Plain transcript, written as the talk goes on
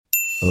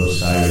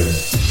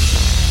Osiris.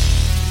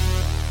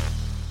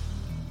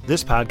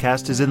 This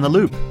podcast is In the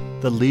Loop,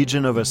 the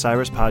Legion of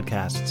Osiris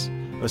podcasts.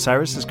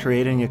 Osiris is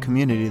creating a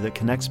community that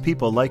connects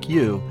people like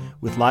you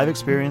with live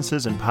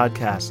experiences and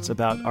podcasts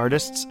about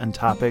artists and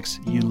topics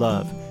you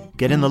love.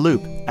 Get in the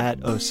loop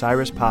at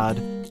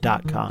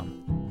osirispod.com.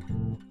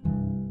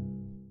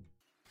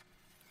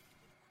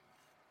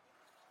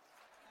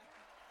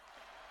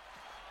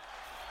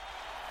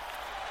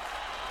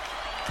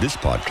 This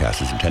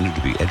podcast is intended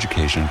to be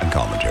education and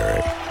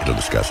commentary. It'll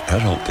discuss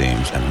adult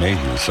themes and may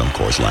use some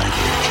coarse language.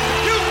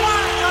 You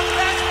want it, young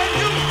bachelor,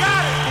 you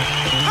got it.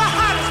 The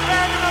hottest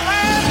band in the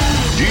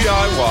land.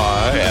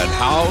 DIY and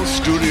House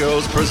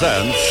Studios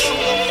presents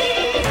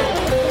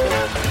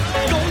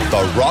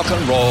the Rock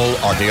and Roll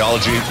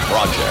Archaeology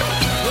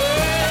Project.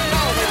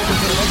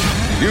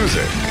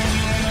 Music.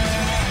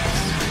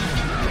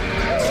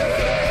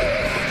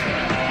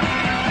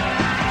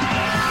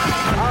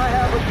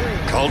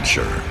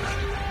 Culture.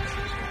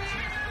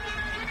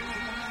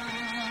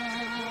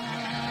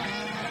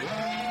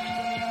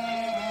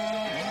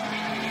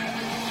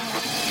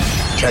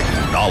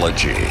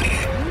 Technology.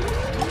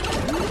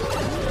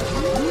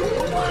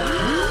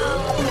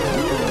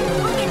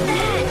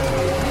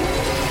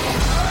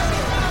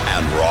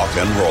 And rock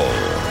and roll.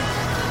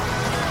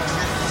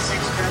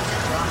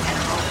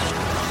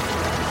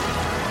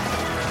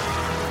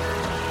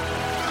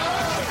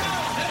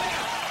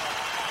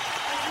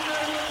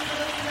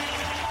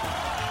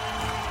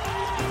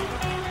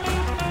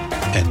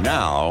 And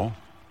now,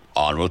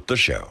 on with the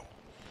show.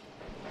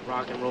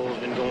 Rock and roll has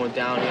been going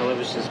downhill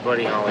ever since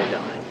Buddy Holly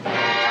died.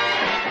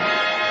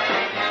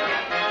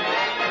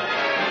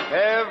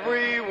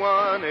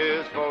 Everyone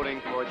is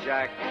voting for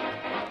Jack,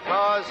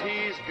 'cause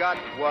he's got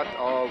what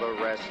all the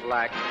rest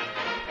lack.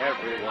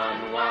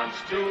 Everyone wants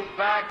to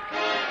back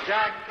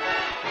Jack.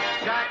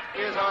 Jack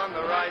is on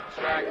the right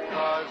track,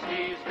 'cause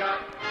he's got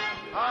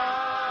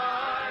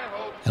high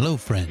hopes. Hello,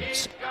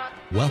 friends.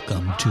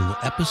 Welcome to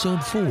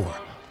episode 4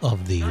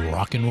 of the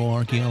Rock and Roll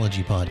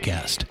Archaeology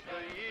Podcast.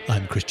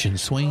 I'm Christian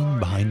Swain,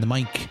 behind the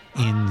mic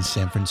in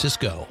San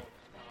Francisco.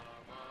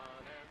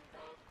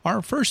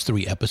 Our first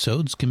 3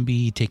 episodes can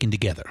be taken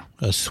together,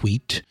 a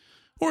suite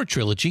or a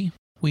trilogy.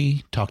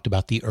 We talked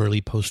about the early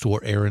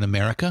post-war era in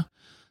America,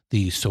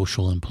 the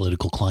social and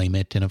political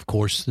climate, and of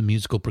course the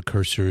musical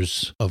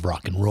precursors of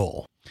rock and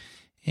roll.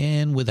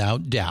 And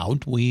without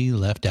doubt, we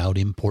left out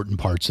important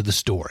parts of the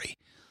story.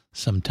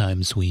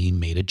 Sometimes we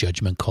made a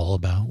judgment call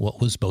about what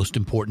was most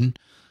important.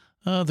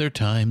 Other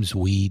times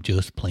we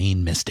just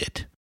plain missed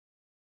it.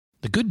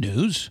 The good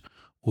news,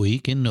 we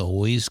can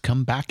always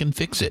come back and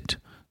fix it.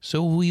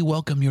 So we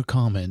welcome your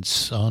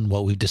comments on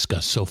what we've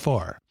discussed so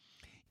far.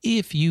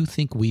 If you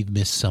think we've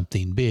missed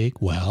something big,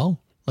 well,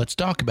 let's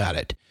talk about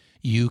it.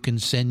 You can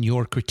send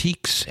your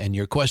critiques and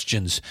your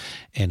questions,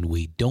 and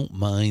we don't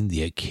mind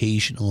the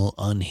occasional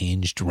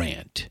unhinged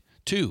rant,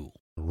 to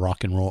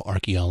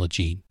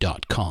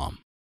rockandrollarchaeology.com,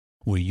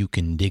 where you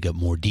can dig up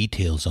more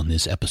details on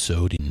this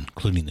episode,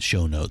 including the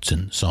show notes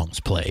and songs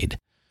played.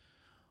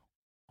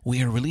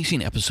 We are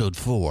releasing episode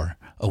 4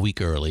 a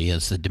week early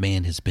as the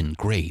demand has been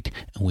great,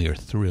 and we are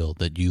thrilled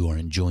that you are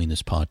enjoying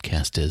this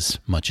podcast as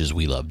much as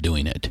we love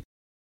doing it.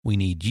 We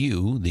need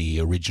you, the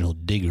original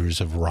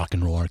diggers of rock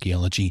and roll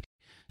archaeology,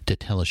 to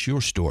tell us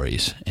your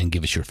stories and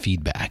give us your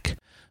feedback.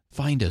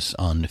 Find us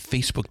on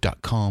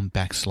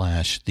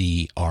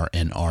facebook.com/the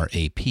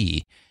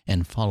RNRAP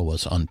and follow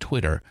us on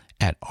Twitter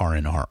at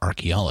RNR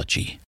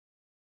Archaeology.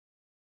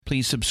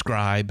 Please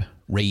subscribe,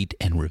 rate,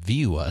 and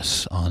review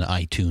us on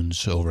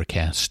iTunes,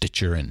 Overcast,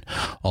 Stitcher, and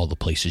all the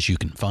places you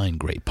can find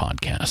great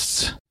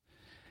podcasts.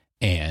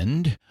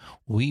 And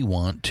we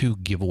want to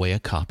give away a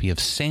copy of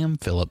Sam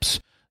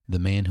Phillips' The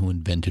Man Who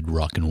Invented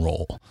Rock and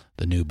Roll,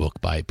 the new book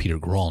by Peter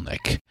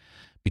Grolnick.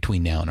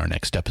 Between now and our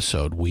next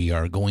episode, we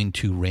are going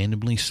to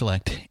randomly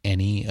select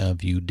any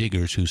of you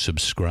diggers who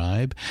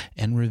subscribe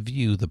and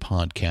review the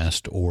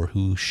podcast or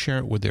who share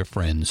it with their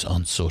friends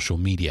on social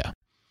media.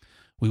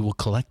 We will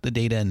collect the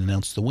data and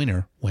announce the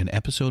winner when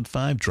episode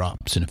 5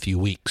 drops in a few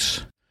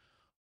weeks.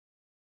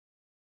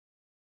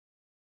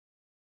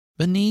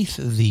 Beneath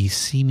the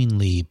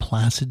seemingly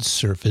placid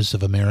surface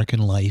of American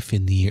life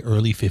in the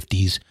early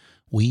 50s,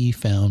 we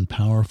found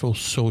powerful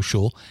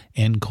social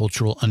and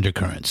cultural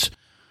undercurrents.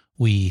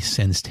 We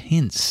sensed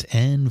hints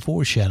and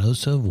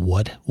foreshadows of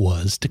what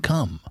was to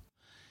come.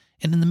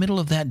 And in the middle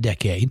of that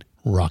decade,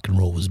 rock and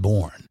roll was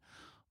born.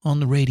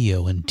 On the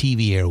radio and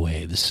TV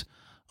airwaves,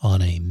 on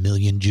a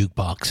million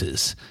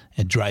jukeboxes,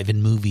 at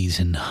drive-in movies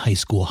and high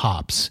school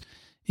hops.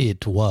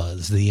 It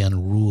was the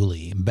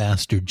unruly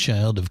bastard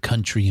child of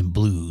country and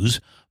blues,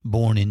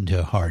 born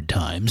into hard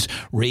times,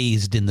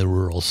 raised in the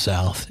rural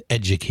South,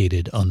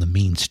 educated on the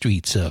mean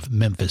streets of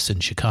Memphis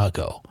and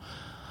Chicago.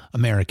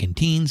 American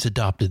teens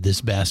adopted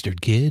this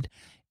bastard kid,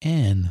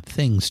 and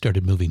things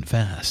started moving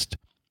fast.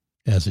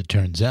 As it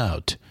turns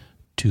out,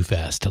 too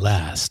fast to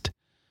last.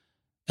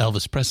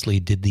 Elvis Presley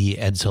did the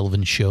Ed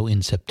Sullivan Show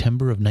in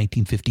September of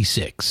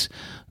 1956.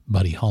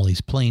 Buddy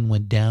Holly's plane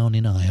went down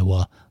in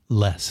Iowa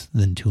less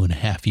than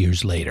 2.5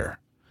 years later.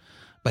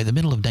 By the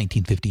middle of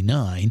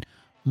 1959,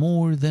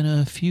 more than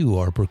a few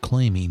are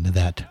proclaiming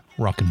that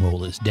rock and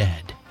roll is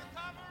dead.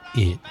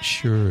 It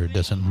sure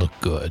doesn't look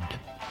good.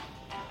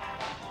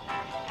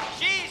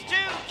 She's too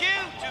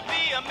cute to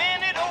be a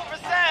minute over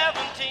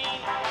 17.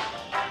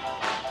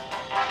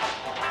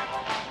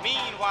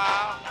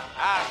 Meanwhile,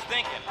 I was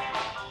thinking.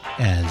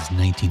 As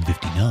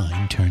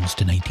 1959 turns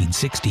to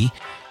 1960,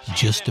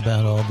 just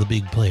about all the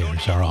big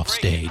players are off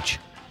stage.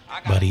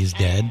 Buddy is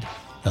dead,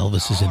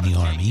 Elvis is in the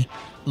army,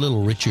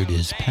 Little Richard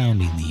is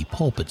pounding the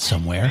pulpit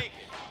somewhere,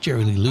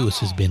 Jerry Lee Lewis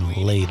has been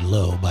laid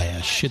low by a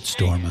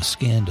shitstorm of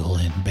scandal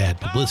and bad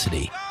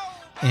publicity.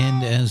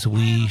 And as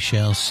we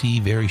shall see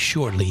very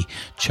shortly,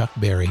 Chuck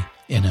Berry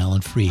and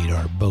Alan Freed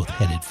are both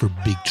headed for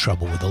big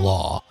trouble with the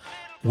law.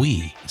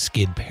 We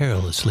skid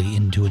perilously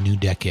into a new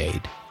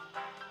decade.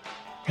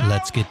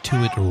 Let's get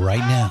to it right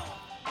now.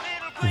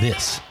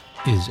 This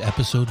is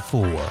Episode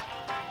 4,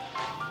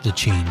 The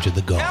Change of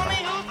the Tell me Guard.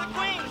 who's the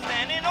queen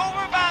standing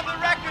over by the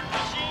record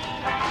machine.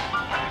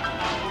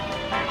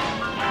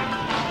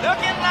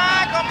 Looking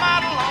like a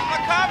model on the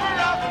cover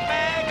of a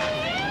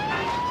magazine.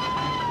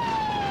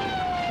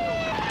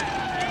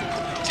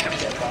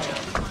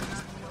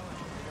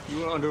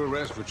 You are under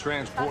arrest for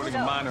transporting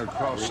a minor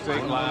across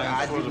state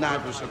lines for the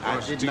purpose of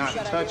prostitution. I did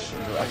not touch.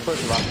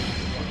 First of all,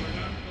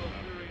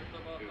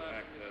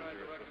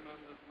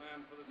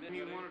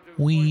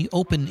 We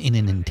open in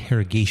an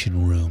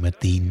interrogation room at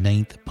the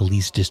 9th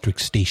Police District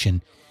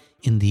Station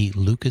in the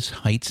Lucas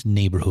Heights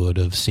neighborhood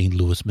of St.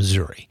 Louis,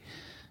 Missouri.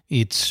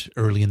 It's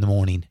early in the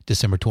morning,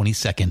 December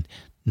 22nd,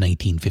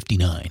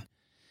 1959.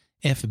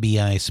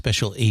 FBI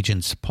Special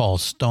Agents Paul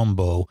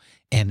Stombo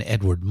and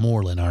Edward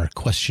Moreland are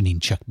questioning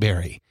Chuck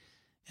Berry,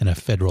 and a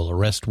federal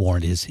arrest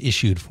warrant is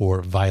issued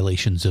for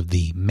violations of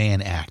the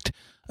Mann Act,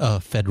 a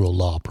federal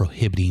law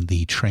prohibiting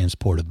the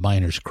transport of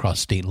minors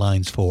across state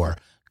lines for,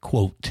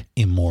 quote,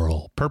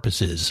 immoral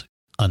purposes,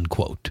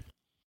 unquote.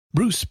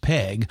 Bruce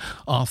Pegg,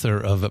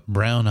 author of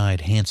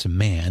Brown-Eyed Handsome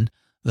Man,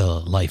 The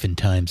Life and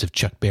Times of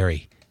Chuck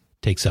Berry,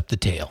 takes up the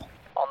tale.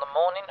 On the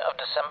morning of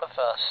December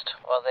 1st,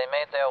 while they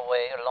made their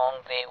way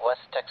along the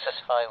West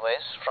Texas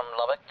highways from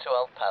Lubbock to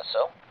El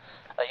Paso,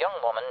 a young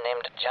woman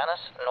named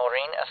Janice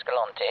Noreen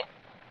Escalante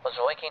was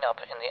waking up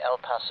in the El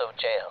Paso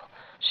jail.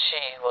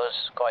 She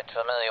was quite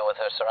familiar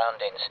with her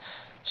surroundings.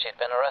 She had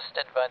been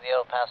arrested by the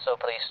El Paso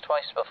police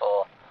twice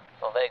before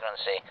for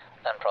vagrancy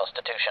and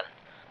prostitution.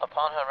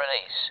 Upon her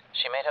release,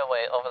 she made her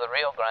way over the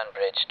Rio Grande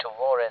Bridge to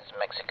Juarez,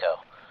 Mexico,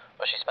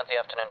 where she spent the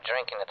afternoon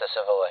drinking at the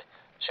Savoy.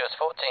 She was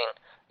 14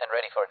 and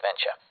ready for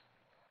adventure.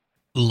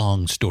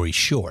 Long story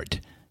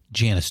short,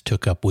 Janice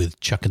took up with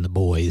Chuck and the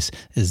boys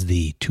as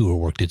the tour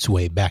worked its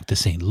way back to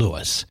St.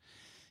 Louis.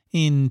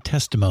 In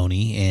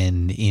testimony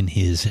and in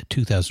his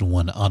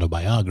 2001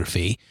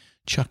 autobiography,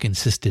 Chuck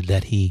insisted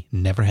that he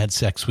never had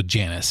sex with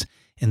Janice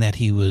and that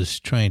he was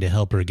trying to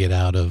help her get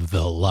out of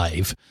the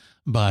life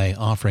by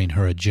offering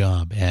her a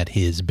job at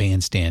his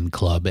bandstand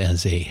club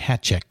as a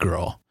hat check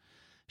girl.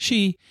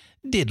 She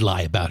did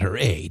lie about her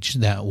age.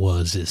 That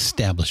was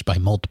established by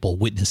multiple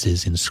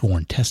witnesses in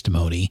sworn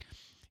testimony,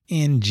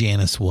 and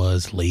Janice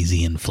was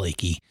lazy and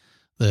flaky.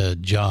 The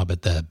job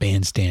at the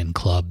bandstand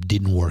club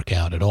didn't work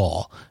out at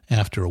all.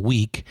 After a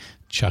week,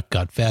 Chuck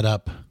got fed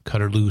up,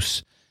 cut her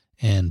loose,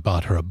 and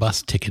bought her a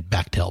bus ticket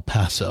back to El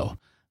Paso.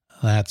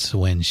 That's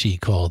when she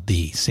called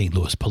the St.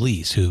 Louis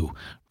police, who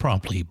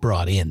promptly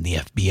brought in the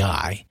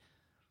FBI.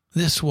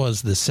 This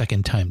was the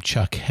second time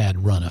Chuck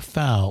had run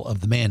afoul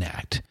of the Mann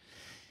Act.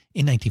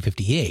 In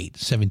 1958,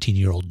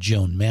 17-year-old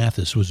Joan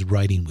Mathis was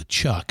riding with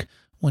Chuck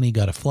when he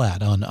got a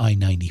flat on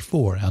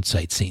I-94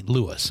 outside St.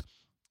 Louis,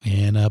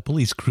 and a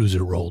police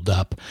cruiser rolled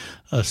up.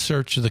 A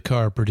search of the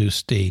car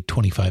produced a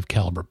 .25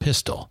 caliber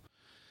pistol.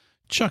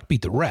 Chuck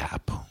beat the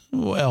rap.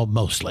 Well,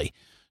 mostly.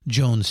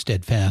 Joan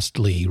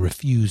steadfastly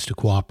refused to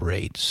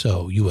cooperate,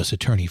 so U.S.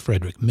 Attorney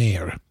Frederick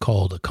Mayer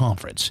called a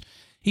conference.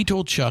 He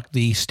told Chuck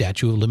the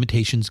statute of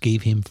limitations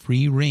gave him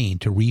free rein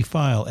to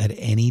refile at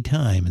any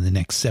time in the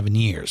next 7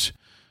 years.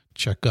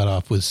 Chuck got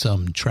off with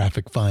some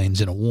traffic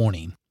fines and a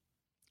warning,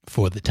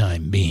 for the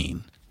time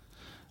being.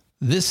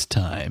 This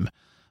time,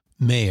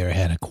 Mayer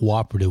had a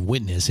cooperative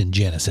witness in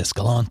Janice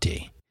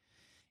Escalante.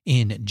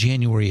 In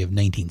January of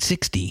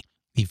 1960,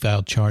 he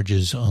filed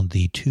charges on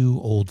the 2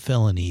 old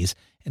felonies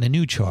and a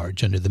new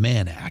charge under the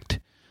Mann Act.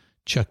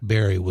 Chuck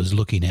Berry was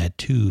looking at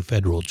 2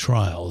 federal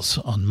trials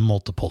on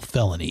multiple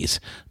felonies,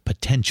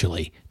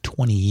 potentially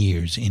 20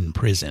 years in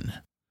prison.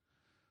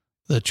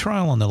 The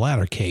trial on the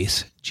latter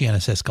case,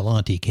 Janice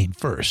Escalante, came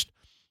first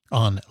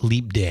on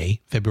Leap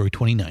Day, February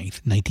 29,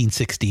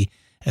 1960,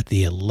 at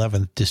the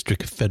 11th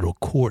District Federal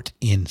Court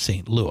in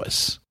St.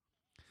 Louis.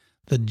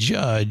 The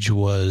judge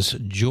was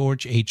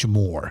George H.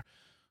 Moore,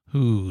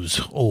 whose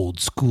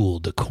old-school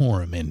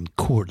decorum and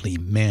courtly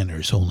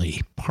manners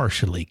only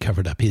partially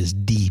covered up his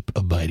deep,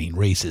 abiding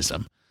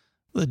racism.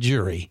 The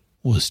jury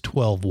was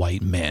 12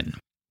 white men.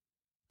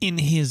 In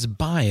his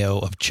bio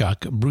of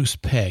Chuck, Bruce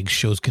Pegg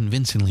shows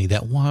convincingly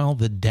that while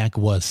the deck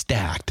was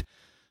stacked,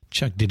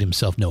 Chuck did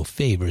himself no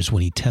favors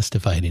when he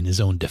testified in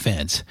his own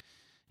defense.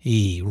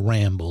 He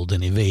rambled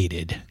and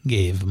evaded,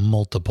 gave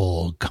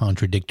multiple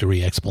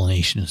contradictory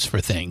explanations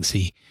for things.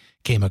 He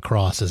came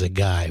across as a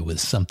guy with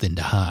something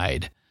to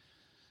hide.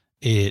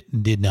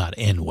 It did not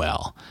end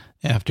well.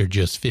 After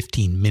just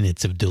 15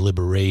 minutes of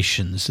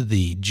deliberations,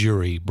 the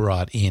jury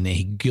brought in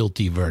a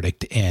guilty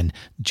verdict, and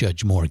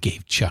Judge Moore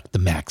gave Chuck the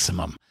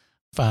maximum,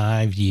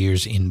 5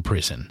 years in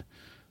prison.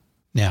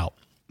 Now,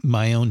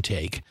 my own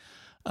take,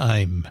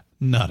 I'm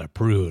not a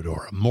prude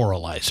or a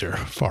moralizer,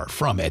 far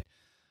from it,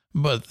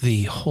 but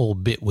the whole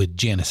bit with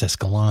Janice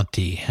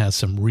Escalante has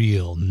some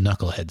real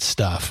knucklehead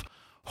stuff.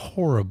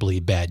 Horribly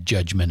bad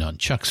judgment on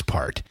Chuck's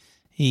part.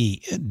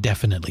 He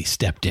definitely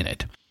stepped in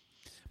it.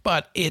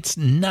 But it's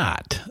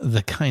not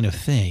the kind of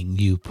thing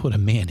you put a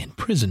man in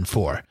prison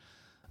for.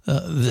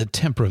 The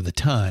temper of the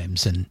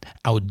times, an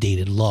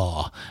outdated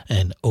law,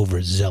 an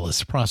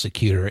overzealous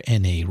prosecutor,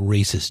 and a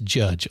racist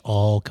judge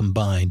all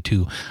combined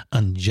to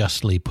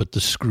unjustly put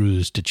the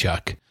screws to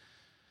Chuck.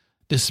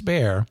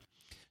 Despair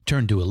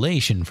turned to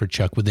elation for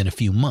Chuck within a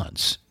few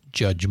months.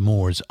 Judge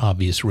Moore's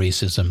obvious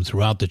racism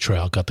throughout the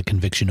trial got the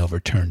conviction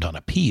overturned on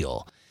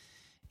appeal.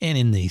 And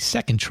in the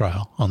second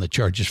trial on the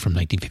charges from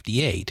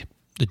 1958,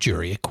 the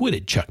jury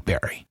acquitted Chuck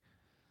Berry.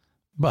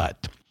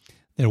 But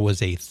there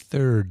was a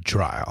third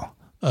trial,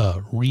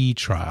 a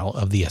retrial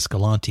of the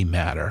Escalante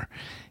matter,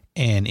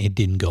 and it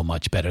didn't go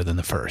much better than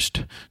the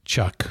first.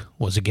 Chuck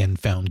was again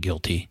found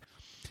guilty.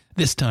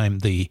 This time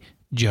the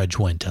judge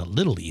went a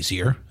little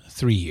easier,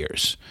 3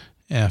 years.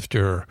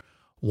 After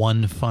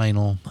one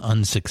final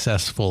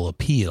unsuccessful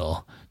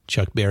appeal,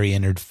 Chuck Berry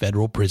entered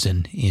federal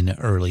prison in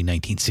early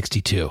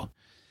 1962.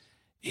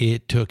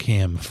 It took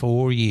him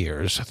 4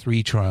 years,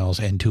 3 trials,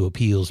 and 2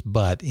 appeals,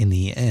 but in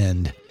the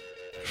end,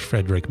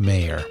 Frederick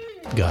Mayer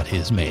got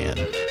his man.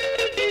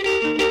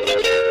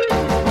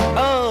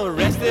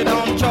 Arrested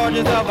on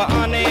charges of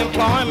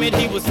unemployment,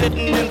 he was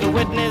sitting in the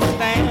witness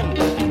stand.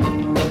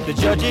 The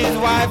judge's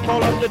wife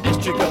called up the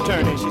district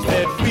attorney. She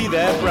said, free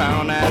that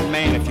brown-eyed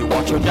man. If you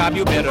want your job,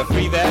 you better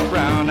free that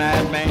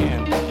brown-eyed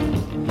man.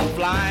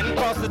 Flying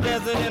across the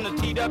desert in a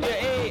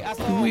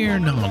TWA. We're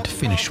not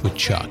finished with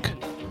Chuck,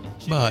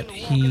 but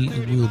he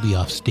will be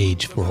off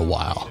stage for a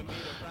while.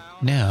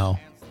 Now,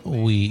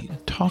 we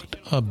talked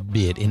a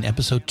bit in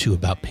episode 2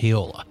 about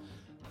payola,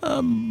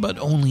 but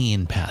only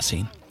in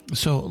passing.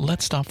 So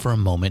let's stop for a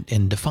moment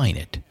and define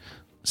it.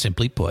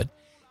 Simply put,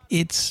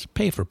 it's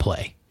pay for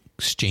play,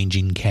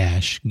 exchanging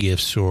cash,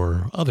 gifts,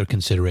 or other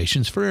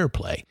considerations for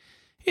airplay.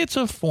 It's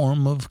a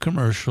form of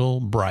commercial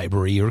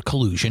bribery or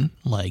collusion,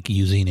 like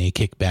using a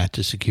kickback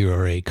to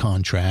secure a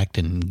contract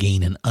and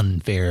gain an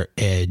unfair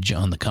edge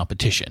on the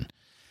competition.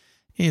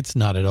 It's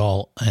not at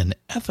all an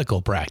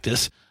ethical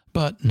practice,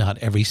 but not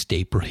every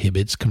state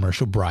prohibits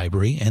commercial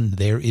bribery, and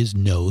there is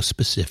no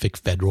specific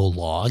federal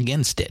law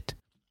against it.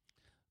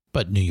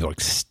 But New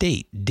York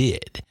State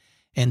did,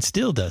 and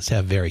still does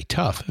have very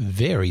tough,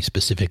 very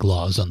specific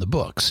laws on the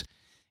books.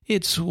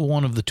 It's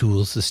one of the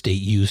tools the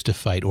state used to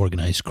fight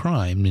organized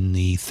crime in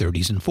the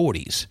 30s and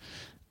 40s.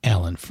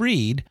 Alan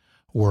Freed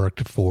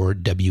worked for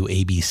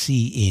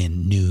WABC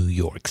in New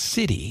York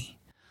City.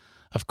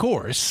 Of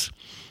course,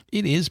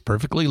 it is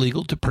perfectly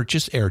legal to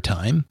purchase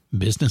airtime.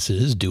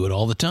 Businesses do it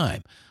all the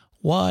time.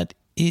 What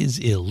is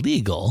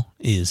illegal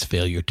is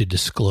failure to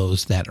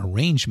disclose that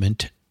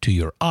arrangement to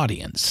your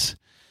audience.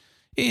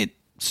 It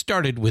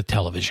started with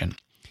television.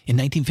 In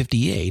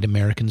 1958,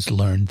 Americans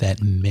learned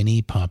that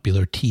many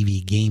popular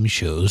TV game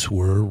shows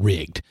were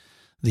rigged.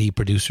 The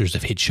producers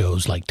of hit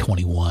shows like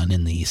 21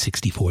 and the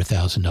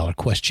 $64,000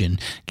 Question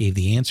gave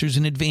the answers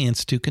in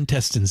advance to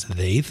contestants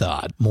they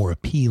thought more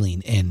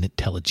appealing and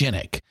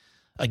telegenic.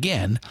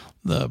 Again,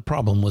 the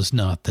problem was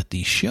not that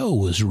the show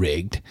was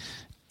rigged.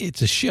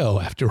 It's a show,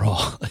 after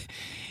all.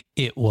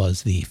 It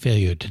was the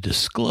failure to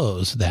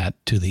disclose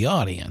that to the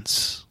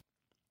audience.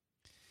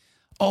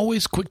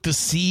 Always quick to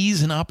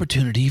seize an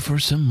opportunity for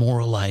some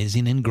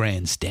moralizing and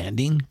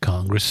grandstanding,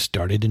 Congress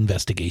started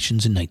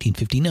investigations in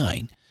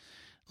 1959.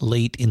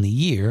 Late in the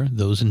year,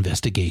 those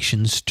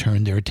investigations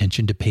turned their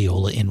attention to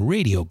payola in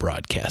radio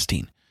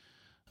broadcasting.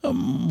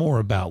 More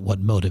about what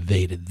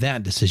motivated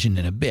that decision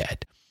in a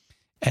bit.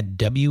 At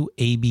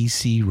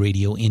WABC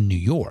Radio in New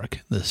York,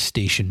 the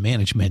station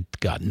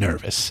management got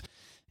nervous.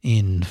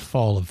 In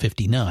fall of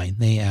 '59,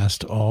 they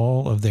asked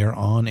all of their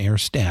on-air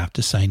staff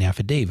to sign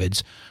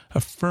affidavits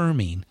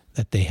affirming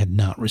that they had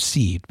not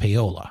received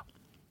payola.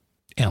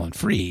 Alan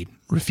Freed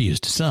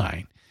refused to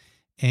sign,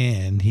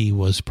 and he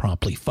was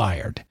promptly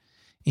fired.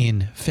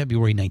 In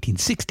February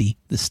 1960,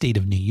 the state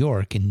of New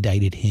York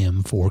indicted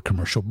him for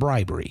commercial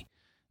bribery.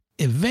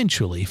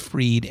 Eventually,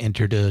 Freed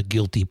entered a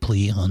guilty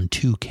plea on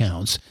 2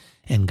 counts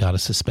and got a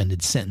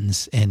suspended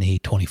sentence and a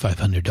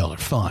 $2,500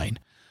 fine.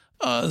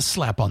 A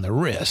slap on the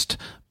wrist,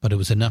 but it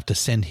was enough to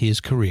send his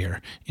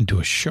career into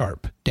a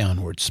sharp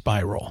downward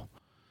spiral.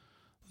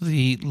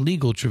 The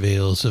legal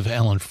travails of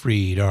Alan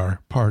Freed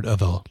are part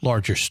of a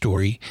larger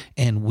story,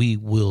 and we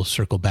will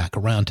circle back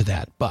around to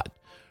that. But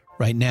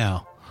right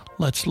now,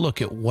 let's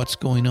look at what's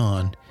going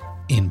on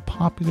in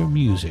popular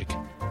music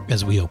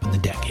as we open the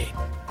decade.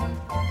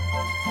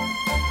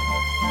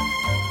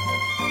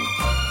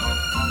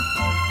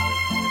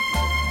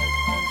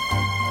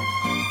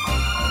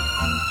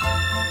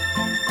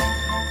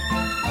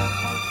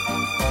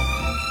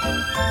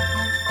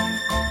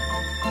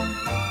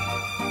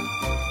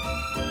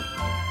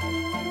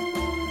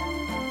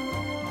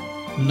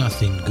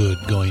 Nothing good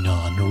going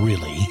on,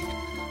 really.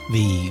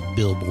 The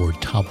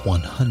Billboard Top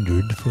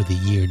 100 for the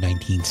year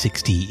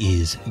 1960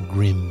 is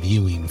grim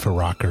viewing for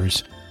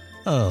rockers.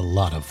 A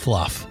lot of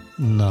fluff,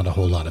 not a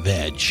whole lot of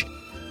edge.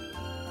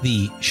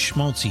 The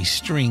schmaltzy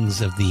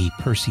strings of the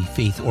Percy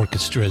Faith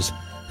Orchestra's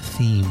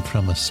Theme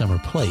from a Summer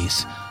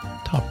Place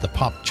topped the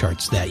pop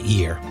charts that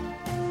year.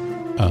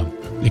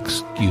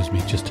 Excuse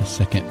me just a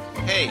second.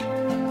 Hey,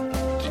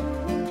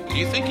 do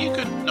you think you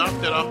could knock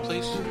that off,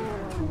 please?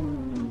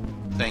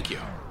 Thank you.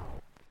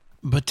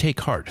 But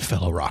take heart,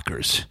 fellow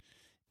rockers.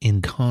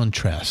 In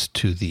contrast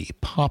to the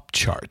pop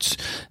charts,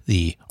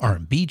 the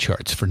R&B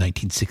charts for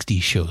 1960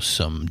 show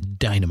some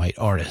dynamite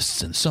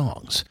artists and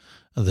songs.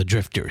 The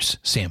Drifters,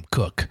 Sam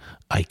Cooke,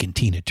 Ike and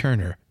Tina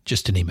Turner,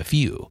 just to name a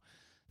few.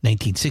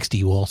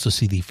 1960 will also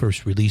see the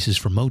first releases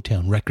from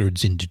Motown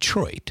Records in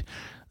Detroit.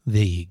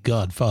 The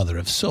godfather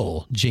of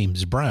soul,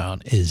 James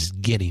Brown, is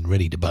getting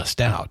ready to bust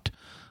out.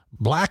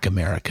 Black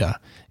America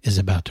is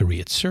about to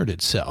reassert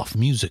itself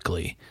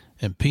musically,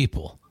 and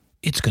people,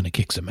 it's going to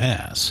kick some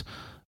ass.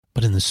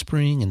 But in the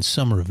spring and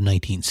summer of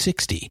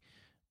 1960,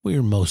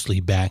 we're mostly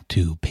back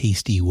to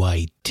pasty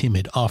white,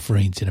 timid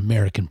offerings in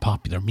American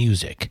popular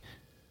music.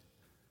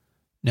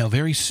 Now,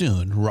 very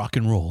soon, rock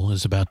and roll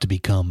is about to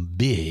become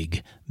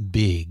big,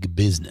 big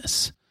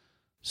business.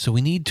 So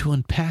we need to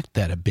unpack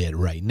that a bit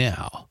right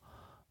now.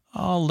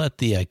 I'll let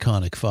the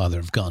iconic father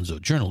of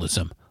gonzo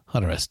journalism,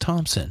 Hunter S.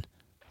 Thompson,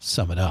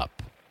 sum it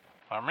up.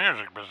 The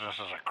music business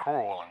is a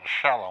cruel and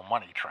shallow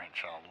money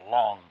trench, a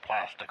long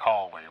plastic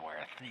hallway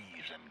where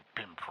thieves and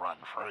pimps run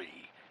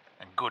free,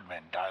 and good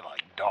men die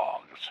like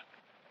dogs.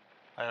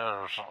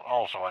 There's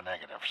also a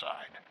negative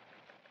side.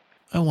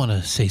 I want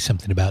to say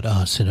something about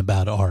us and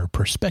about our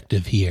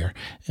perspective here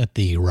at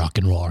the Rock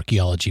and Roll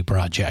Archaeology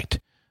Project.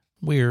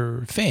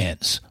 We're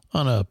fans,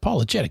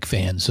 unapologetic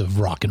fans of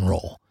rock and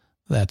roll.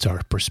 That's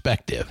our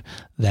perspective,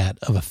 that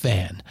of a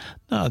fan,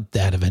 not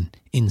that of an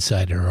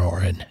insider or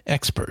an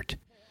expert.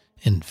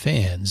 And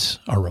fans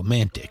are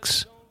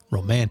romantics.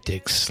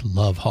 Romantics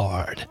love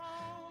hard.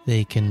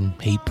 They can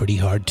hate pretty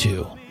hard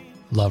too.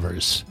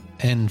 Lovers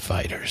and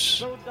fighters.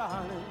 So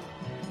darling,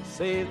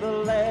 save the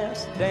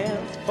last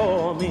dance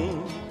for me.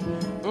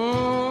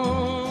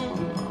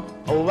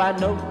 Oh, I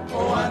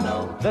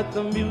know that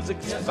the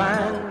music's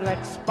fine,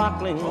 like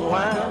sparkling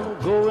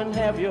wine. Go and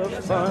have your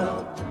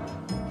fun.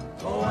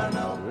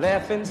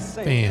 Laugh and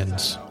sing.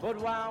 Fans,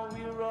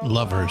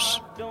 lovers,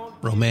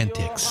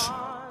 romantics.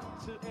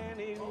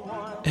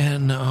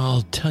 And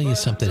I'll tell you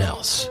something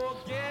else.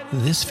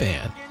 This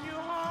fan,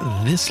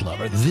 this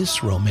lover,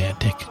 this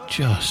romantic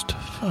just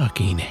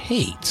fucking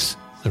hates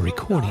the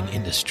recording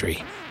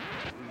industry.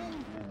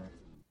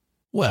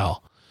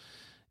 Well,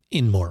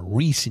 in more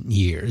recent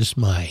years,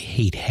 my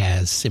hate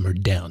has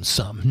simmered down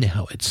some.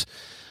 Now it's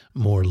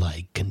more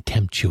like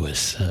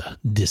contemptuous,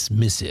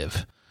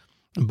 dismissive.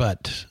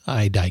 But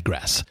I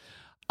digress.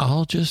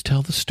 I'll just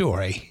tell the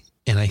story,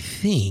 and I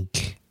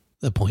think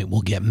the point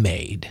will get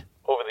made.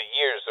 Over the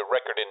years, the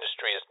record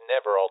industry has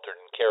never altered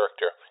in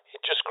character.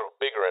 It just grew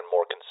bigger and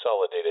more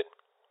consolidated.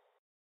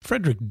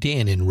 Frederick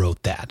Dannon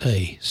wrote that,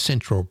 a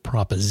central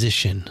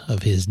proposition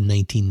of his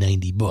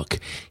 1990 book,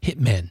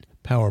 Hitmen,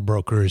 Power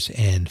Brokers,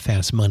 and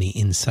Fast Money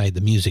Inside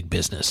the Music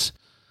Business.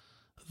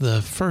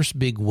 The first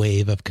big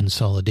wave of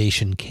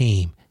consolidation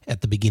came at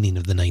the beginning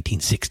of the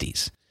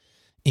 1960s.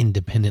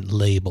 Independent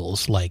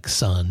labels like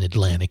Sun,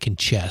 Atlantic, and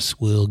Chess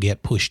will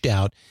get pushed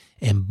out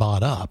and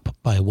bought up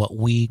by what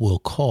we will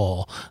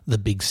call the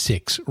Big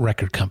Six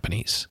record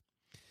companies.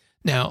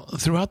 Now,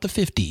 throughout the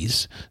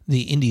 50s,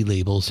 the indie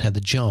labels had the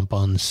jump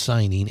on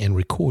signing and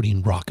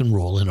recording rock and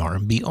roll and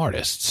R&B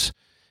artists,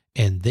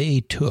 and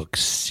they took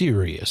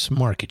serious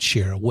market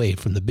share away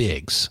from the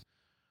bigs.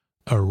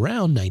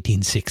 Around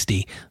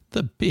 1960,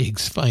 the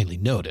bigs finally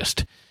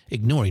noticed.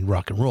 Ignoring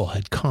rock and roll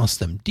had cost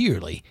them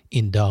dearly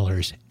in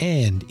dollars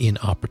and in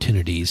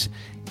opportunities,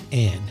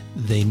 and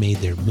they made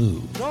their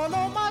move. Don't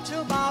know much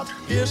about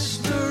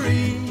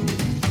history.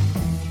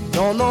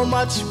 Don't know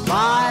much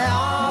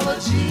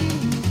biology.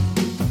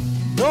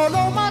 Don't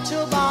know much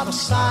about a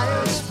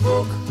science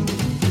book.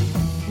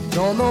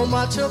 Don't know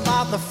much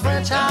about the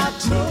French I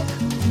took.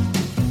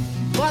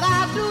 But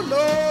I do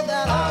know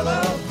that I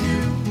love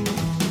you.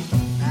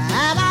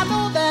 And I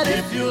know that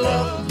if you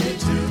love me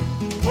too,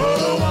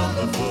 what a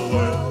wonderful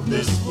world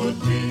this would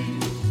be.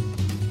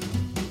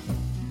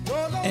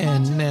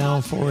 And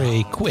now for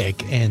a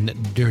quick and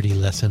dirty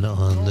lesson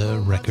on the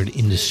record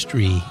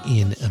industry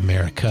in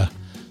America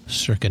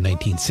circa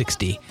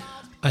 1960.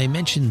 I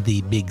mentioned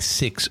the Big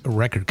Six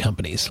record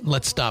companies.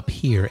 Let's stop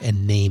here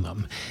and name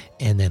them,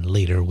 and then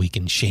later we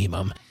can shame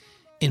them.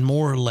 In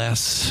more or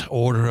less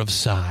order of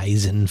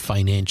size and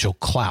financial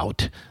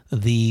clout,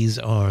 these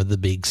are the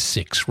Big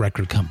Six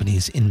record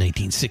companies in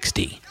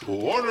 1960.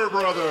 Warner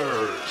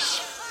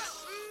Brothers,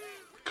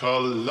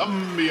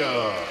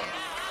 Columbia,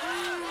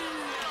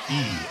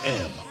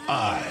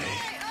 EMI,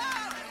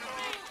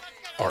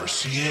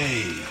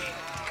 RCA,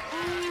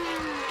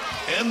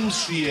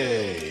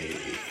 MCA,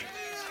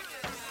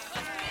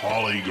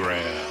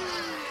 Polygram,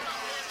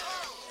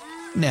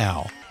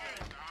 Now,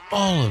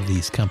 all of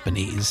these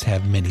companies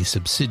have many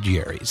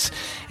subsidiaries,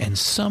 and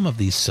some of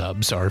these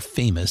subs are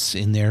famous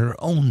in their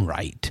own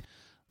right,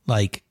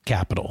 like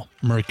Capitol,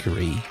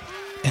 Mercury,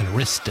 and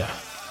Arista.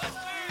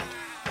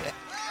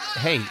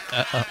 Hey,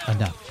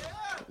 enough.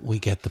 We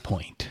get the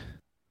point.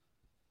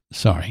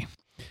 Sorry.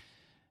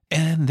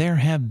 And there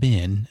have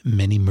been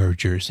many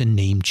mergers and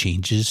name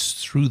changes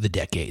through the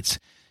decades.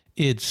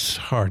 It's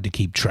hard to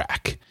keep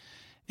track.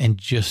 And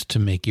just to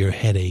make your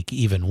headache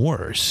even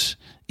worse,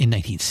 in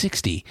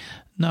 1960,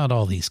 not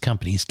all these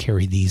companies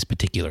carry these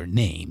particular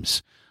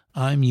names.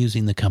 I'm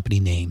using the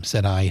company names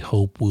that I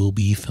hope will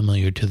be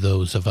familiar to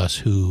those of us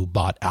who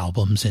bought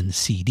albums and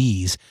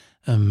CDs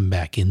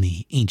back in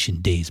the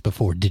ancient days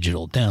before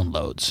digital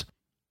downloads.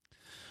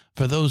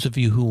 For those of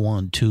you who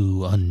want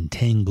to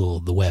untangle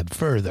the web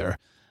further,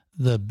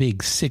 the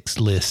Big Six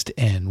list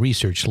and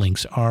research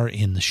links are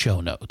in the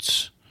show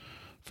notes.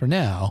 For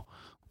now,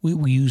 we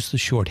will use the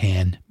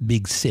shorthand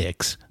Big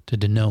Six to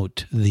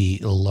denote the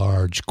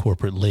large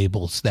corporate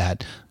labels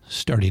that,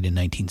 starting in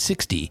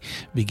 1960,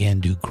 began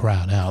to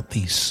crowd out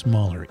the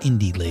smaller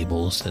indie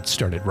labels that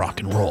started rock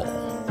and roll.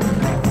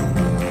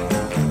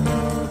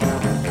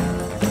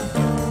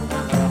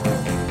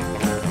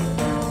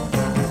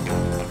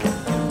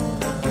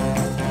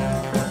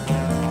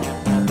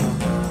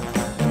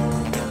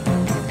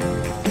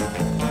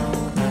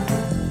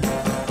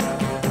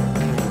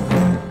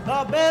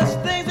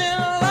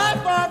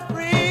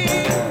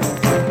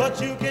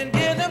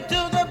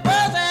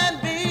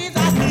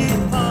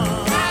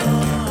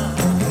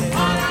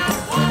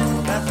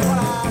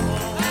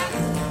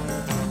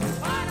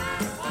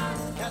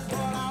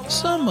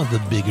 Some of the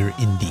bigger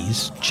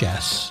indies,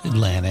 Chess,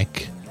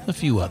 Atlantic, a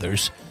few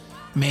others,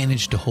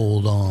 managed to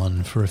hold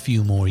on for a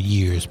few more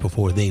years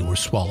before they were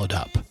swallowed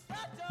up.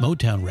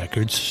 Motown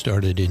Records,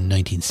 started in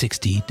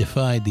 1960,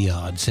 defied the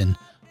odds and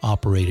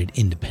operated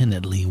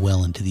independently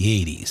well into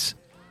the 80s.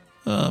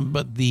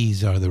 But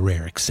these are the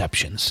rare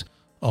exceptions.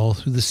 All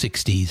through the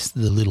 60s,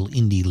 the little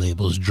indie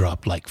labels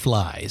dropped like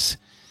flies.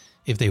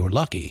 If they were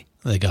lucky,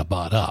 they got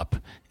bought up.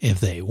 If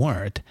they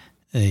weren't,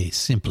 they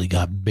simply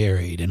got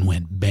buried and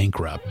went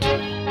bankrupt.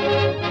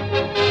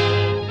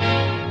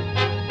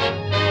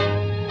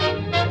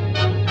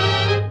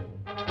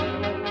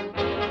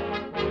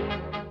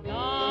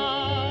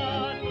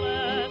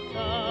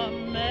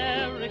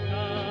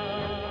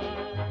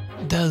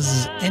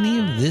 Does any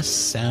of this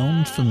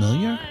sound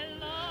familiar?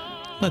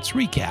 Let's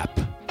recap.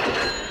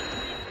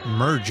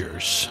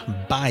 Mergers,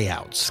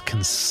 buyouts,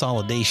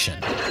 consolidation.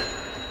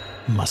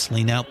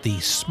 Muscling out the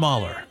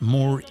smaller,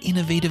 more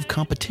innovative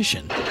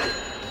competition.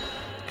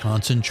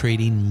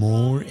 Concentrating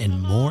more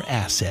and more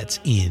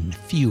assets in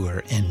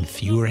fewer and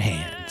fewer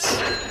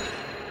hands.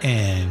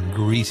 And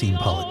greasing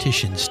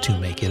politicians to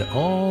make it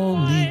all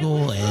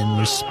legal and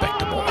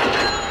respectable.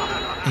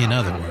 In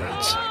other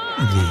words,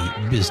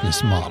 the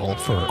business model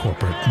for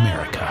corporate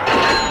America.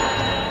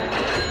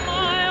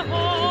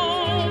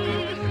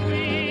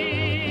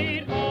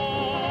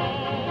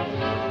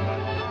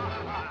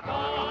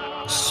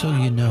 So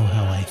you know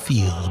how I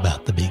feel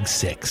about the Big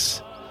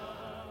Six.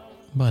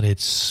 But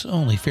it's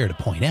only fair to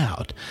point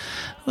out,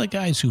 the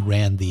guys who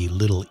ran the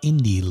little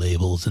indie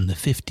labels in the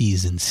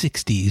 50s and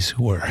 60s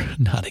were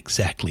not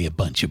exactly a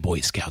bunch of Boy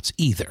Scouts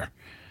either.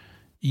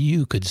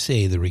 You could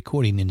say the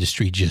recording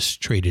industry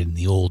just traded in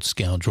the old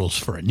scoundrels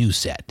for a new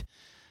set.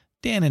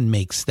 Dannon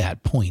makes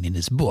that point in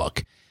his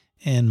book,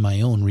 and my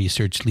own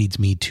research leads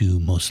me to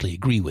mostly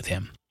agree with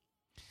him.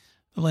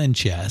 Len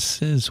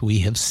Chess, as we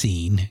have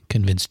seen,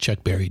 convinced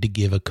Chuck Berry to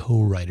give a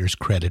co-writer's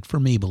credit for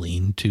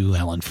Maybelline to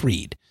Alan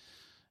Freed.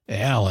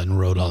 Alan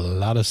wrote a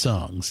lot of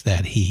songs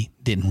that he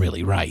didn't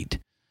really write.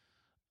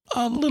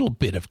 A little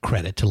bit of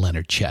credit to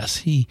Leonard Chess.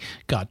 He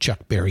got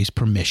Chuck Berry's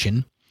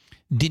permission,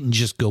 didn't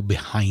just go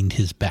behind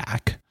his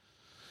back.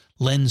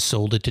 Len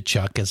sold it to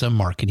Chuck as a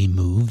marketing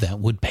move that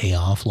would pay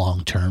off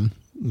long term,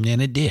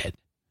 and it did.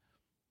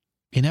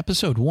 In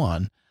episode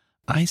 1,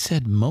 I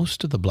said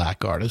most of the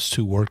black artists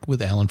who worked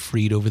with Alan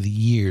Freed over the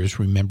years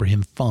remember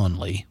him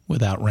fondly,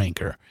 without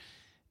rancor.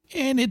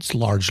 And it's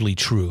largely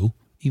true,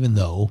 even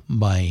though,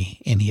 by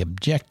any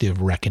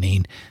objective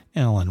reckoning,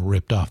 Alan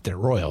ripped off their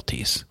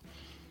royalties.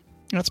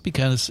 That's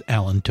because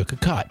Alan took a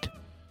cut.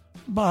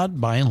 But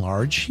by and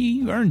large,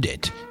 he earned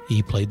it.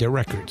 He played their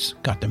records,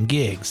 got them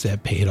gigs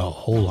that paid a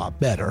whole lot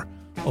better,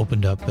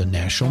 opened up a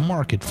national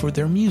market for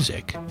their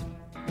music.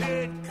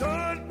 It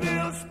could be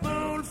a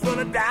spoonful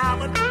of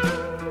diamond,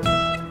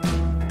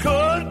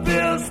 could be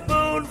a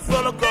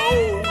spoonful of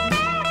gold,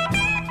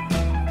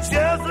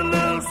 just a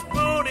little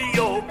spoon of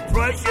your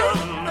precious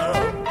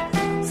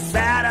love,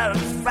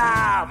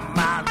 satisfy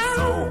my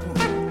soul.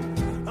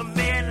 A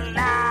man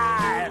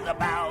lies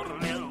about a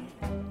little.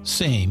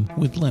 Same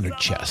with Leonard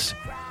Chess.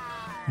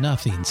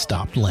 Nothing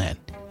stopped Len.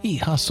 He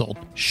hustled,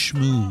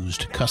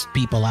 schmoozed, cussed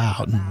people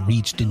out, and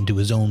reached into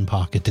his own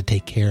pocket to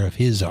take care of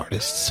his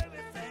artists.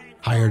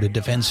 Hired a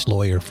defense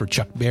lawyer for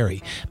Chuck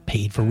Berry,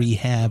 paid for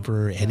rehab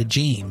for Etta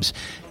James,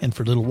 and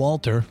for little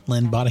Walter,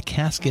 Len bought a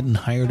casket and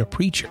hired a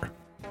preacher.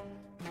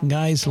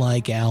 Guys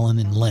like Alan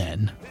and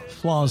Len,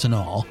 flaws and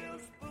all,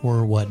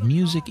 were what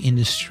music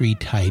industry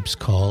types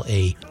call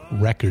a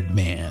record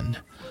man.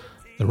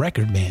 The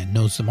record man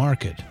knows the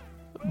market,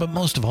 but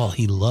most of all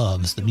he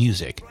loves the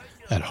music.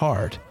 At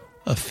heart,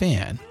 a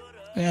fan,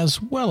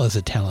 as well as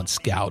a talent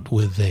scout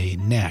with a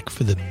knack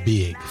for the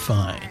big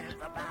fine.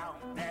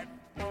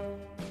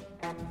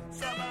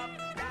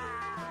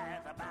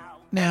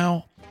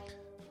 Now,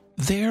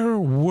 there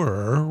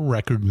were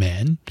record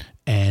men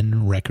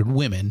and record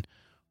women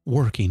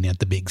working at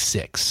the Big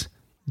Six.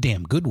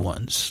 Damn good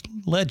ones,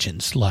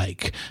 legends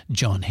like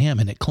John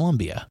Hammond at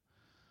Columbia.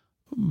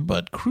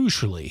 But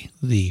crucially,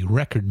 the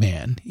record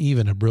man,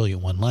 even a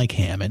brilliant one like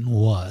Hammond,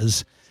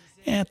 was,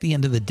 at the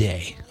end of the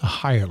day, a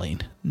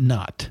hireling,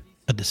 not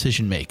a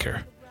decision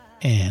maker.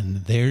 And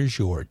there's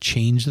your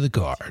change of the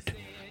guard.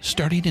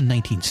 Starting in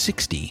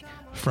 1960,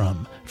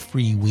 from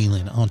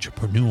freewheeling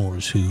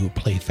entrepreneurs who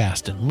play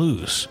fast and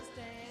loose,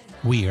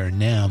 we are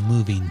now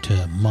moving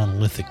to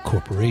monolithic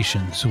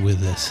corporations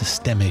with a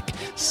systemic,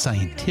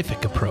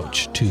 scientific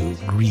approach to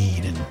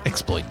greed and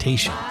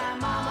exploitation.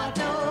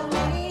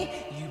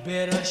 You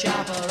better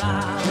shop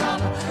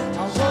around.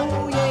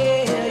 Oh,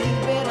 yeah, you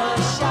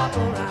better shop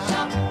around.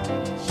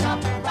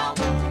 Shop around.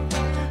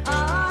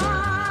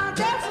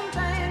 There's some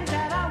things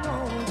that I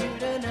want you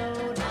to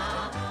know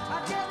now.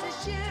 I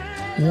just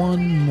share.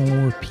 One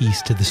more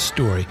piece to the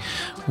story,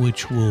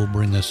 which will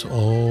bring us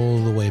all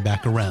the way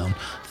back around,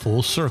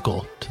 full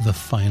circle, to the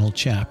final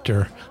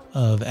chapter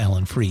of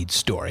Alan Freed's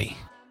story.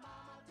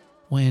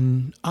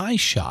 When I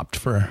shopped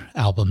for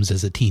albums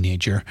as a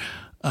teenager,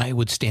 I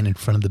would stand in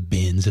front of the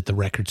bins at the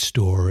record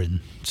store and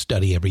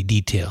study every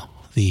detail.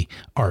 The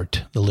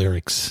art, the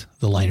lyrics,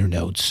 the liner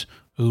notes,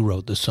 who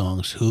wrote the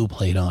songs, who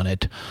played on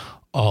it,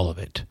 all of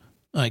it.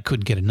 I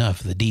couldn't get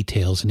enough of the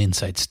details and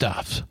inside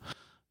stuff.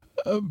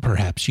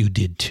 Perhaps you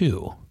did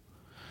too.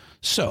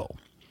 So,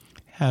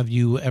 have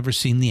you ever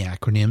seen the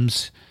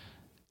acronyms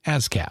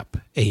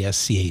ASCAP,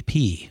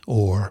 ASCAP,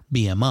 or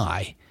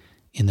BMI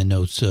in the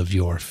notes of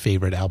your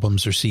favorite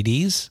albums or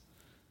CDs?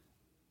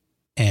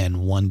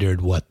 And wondered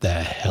what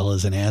the hell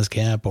is an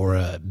ASCAP or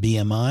a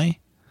BMI?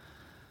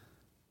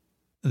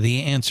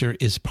 The answer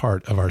is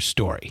part of our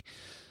story.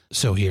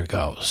 So here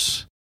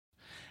goes.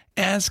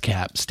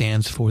 ASCAP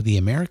stands for the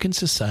American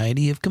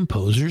Society of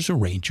Composers,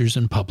 Arrangers,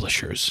 and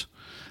Publishers.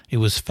 It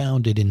was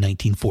founded in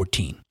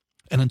 1914,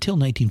 and until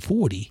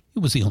 1940, it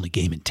was the only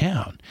game in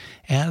town.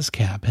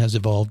 ASCAP has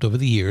evolved over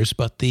the years,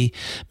 but the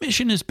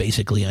mission is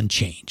basically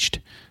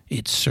unchanged.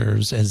 It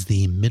serves as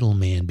the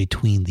middleman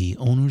between the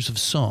owners of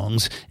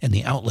songs and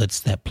the outlets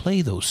that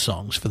play those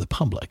songs for the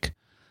public.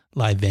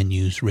 Live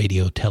venues,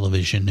 radio,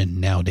 television,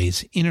 and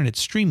nowadays internet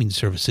streaming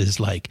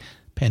services like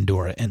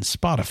Pandora and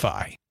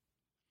Spotify.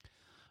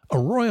 A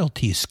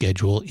royalty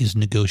schedule is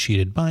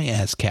negotiated by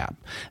ASCAP.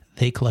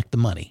 They collect the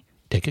money,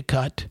 take a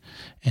cut,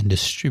 and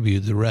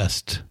distribute the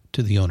rest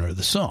to the owner of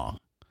the song.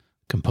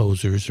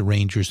 Composers,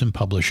 arrangers, and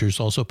publishers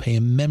also pay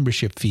a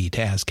membership fee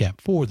to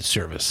ASCAP for the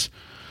service.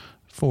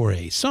 For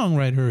a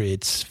songwriter,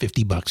 it's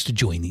 $50 to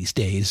join these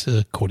days,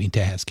 according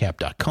to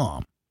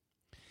ASCAP.com.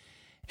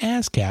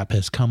 ASCAP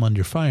has come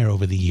under fire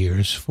over the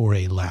years for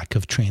a lack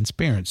of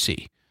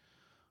transparency.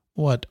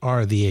 What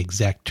are the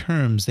exact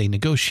terms they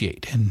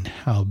negotiate, and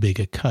how big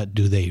a cut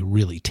do they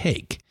really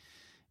take?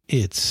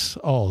 It's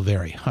all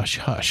very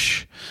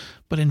hush-hush.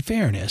 But in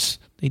fairness,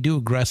 they do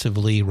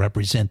aggressively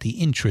represent the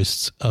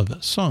interests of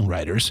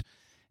songwriters,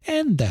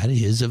 and that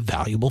is a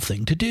valuable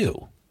thing to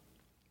do.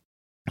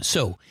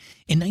 So,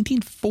 in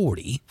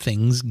 1940,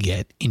 things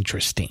get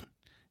interesting.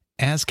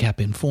 ASCAP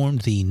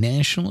informed the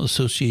National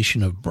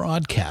Association of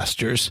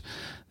Broadcasters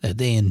that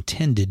they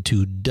intended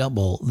to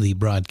double the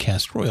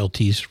broadcast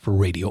royalties for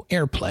radio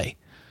airplay.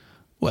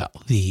 Well,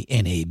 the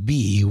NAB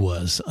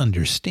was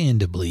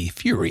understandably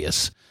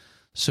furious,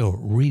 so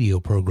radio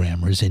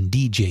programmers and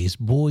DJs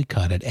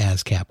boycotted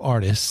ASCAP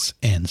artists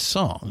and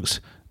songs,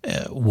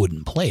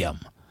 wouldn't play them.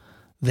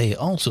 They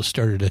also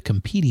started a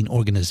competing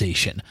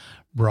organization,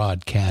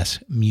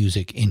 Broadcast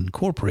Music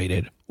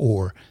Incorporated,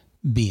 or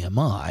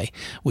BMI,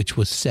 which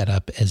was set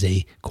up as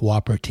a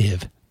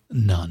cooperative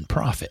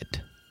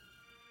nonprofit.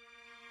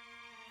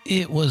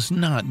 It was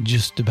not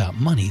just about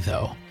money,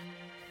 though.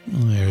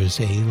 There's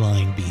a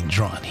line being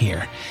drawn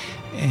here,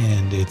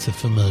 and it's a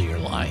familiar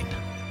line.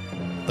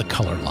 The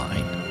color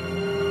line.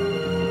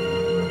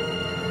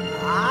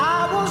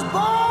 I was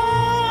born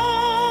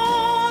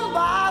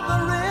by the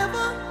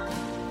river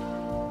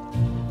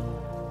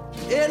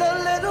in a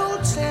little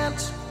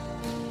tent.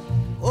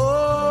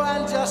 Oh,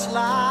 and just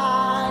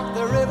like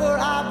the river,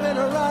 I've been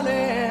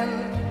running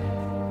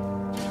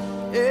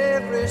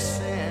ever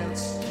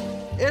since.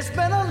 It's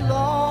been a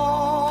long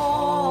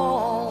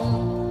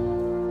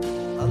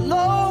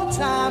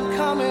time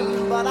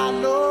coming, but I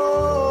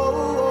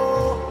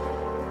know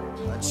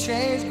a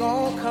change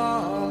gonna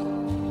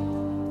come.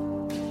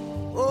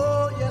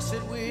 Oh, yes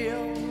it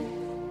will.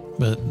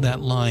 But that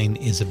line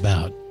is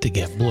about to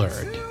get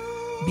blurred.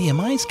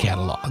 BMI's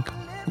catalog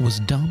was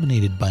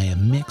dominated by a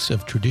mix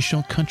of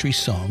traditional country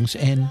songs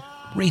and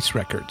race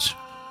records.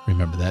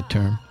 Remember that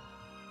term?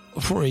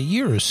 For a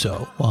year or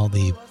so, while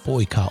the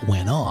boycott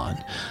went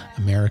on,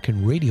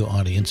 American radio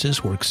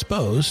audiences were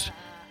exposed,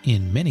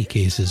 in many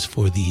cases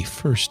for the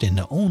first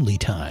and only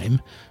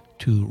time,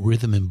 to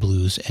rhythm and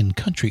blues and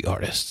country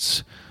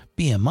artists,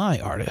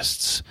 BMI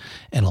artists,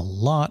 and a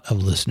lot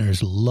of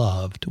listeners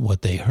loved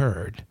what they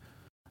heard.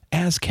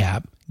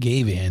 ASCAP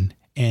gave in,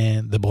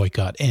 and the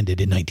boycott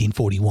ended in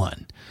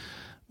 1941.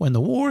 When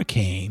the war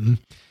came,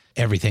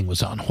 everything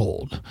was on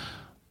hold.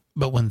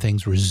 But when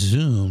things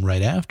resumed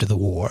right after the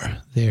war,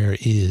 there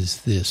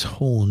is this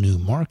whole new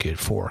market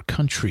for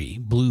country,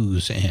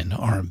 blues, and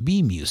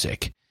R&B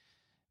music,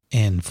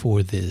 and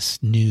for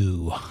this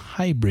new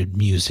hybrid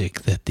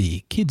music that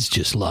the kids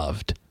just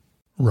loved,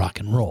 rock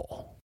and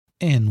roll.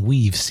 And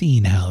we've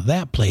seen how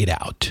that played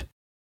out.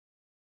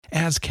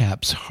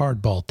 ASCAP's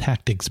hardball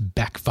tactics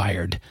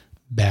backfired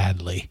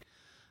badly.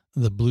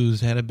 The blues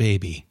had a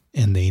baby,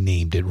 and they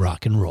named it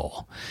rock and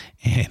roll,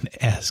 and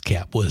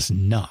ASCAP was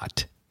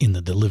not in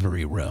the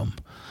delivery room.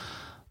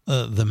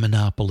 The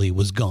monopoly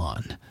was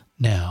gone.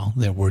 Now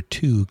there were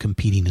two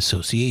competing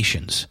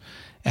associations.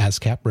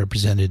 ASCAP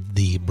represented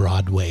the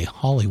Broadway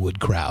Hollywood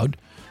crowd,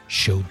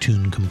 show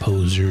tune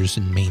composers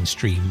and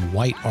mainstream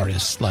white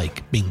artists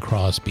like Bing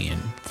Crosby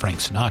and Frank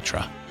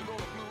Sinatra.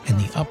 And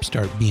the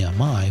upstart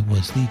BMI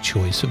was the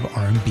choice of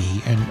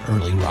R&B and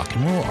early rock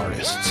and roll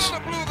artists.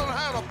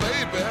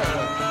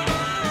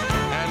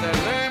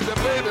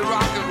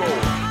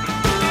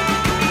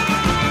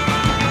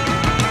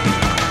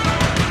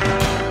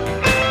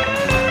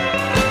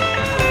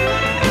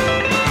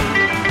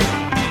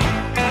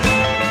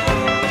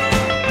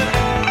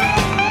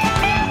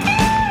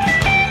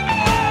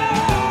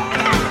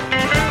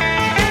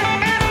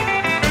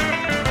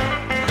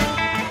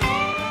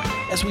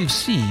 As we've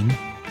seen,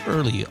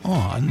 early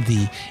on,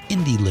 the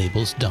indie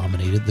labels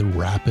dominated the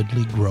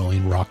rapidly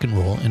growing rock and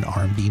roll and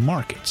R&B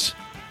markets.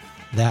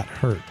 That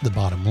hurt the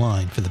bottom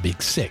line for the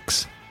Big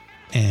Six,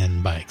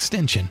 and by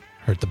extension,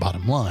 hurt the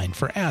bottom line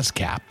for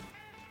ASCAP.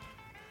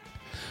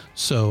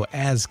 So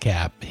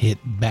ASCAP hit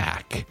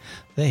back.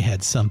 They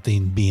had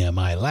something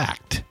BMI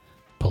lacked: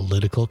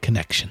 political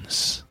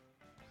connections.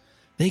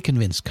 They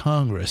convinced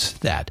Congress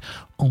that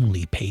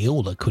only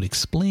payola could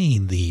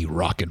explain the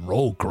rock and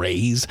roll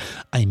craze.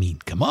 I mean,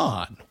 come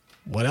on,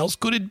 what else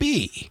could it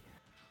be?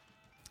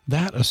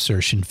 That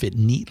assertion fit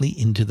neatly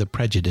into the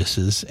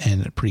prejudices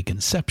and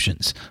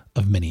preconceptions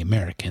of many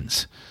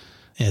Americans.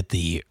 At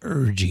the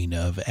urging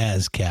of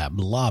ASCAP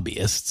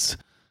lobbyists,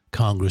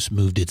 Congress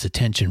moved its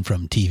attention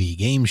from TV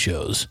game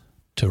shows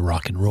to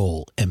rock and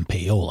roll and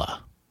payola.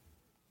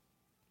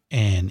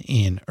 And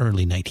in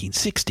early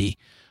 1960,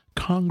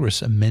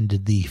 Congress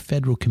amended the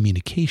Federal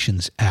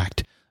Communications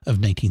Act of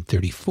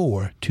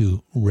 1934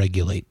 to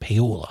regulate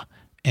payola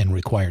and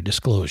require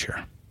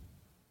disclosure.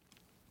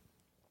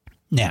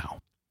 Now,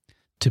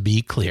 to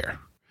be clear,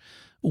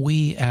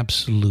 we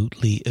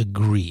absolutely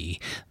agree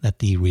that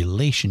the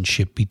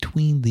relationship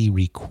between the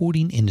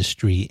recording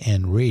industry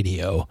and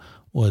radio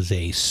was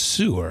a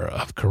sewer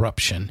of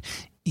corruption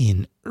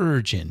in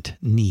urgent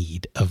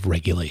need of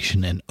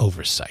regulation and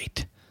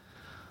oversight.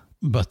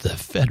 But the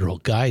federal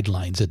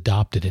guidelines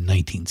adopted in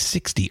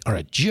 1960 are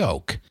a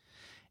joke,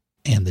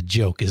 and the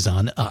joke is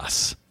on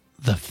us,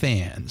 the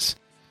fans,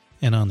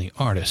 and on the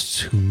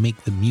artists who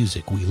make the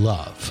music we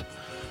love.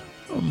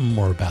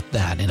 More about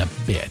that in a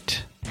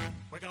bit.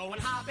 We're going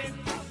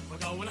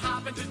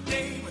hopping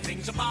today, where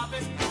things are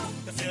popping.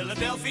 The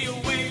Philadelphia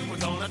way, we're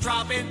gonna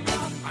drop it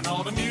on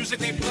all the music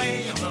they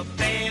play on the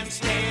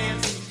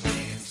bandstands.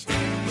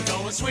 We're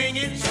going swing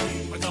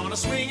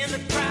in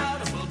the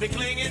crowd, and we'll be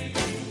clinging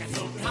and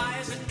floating high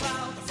as a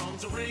cloud. The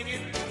phones are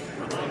ringing.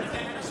 We're on the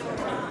dinosaur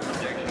ride.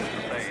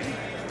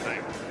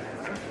 Thanks.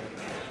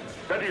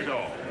 That is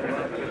all.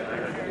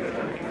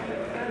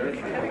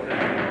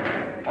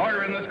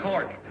 Order in this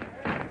court.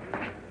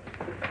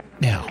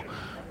 Now,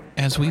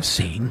 as we've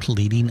seen,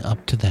 leading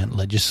up to that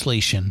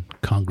legislation,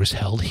 Congress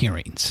held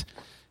hearings.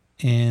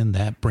 And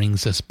that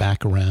brings us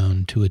back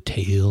around to a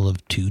tale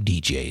of two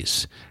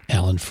DJs,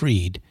 Alan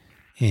Freed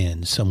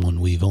and someone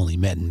we've only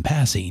met in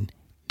passing,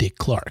 Dick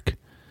Clark.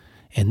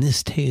 And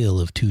this tale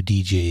of two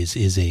DJs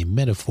is a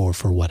metaphor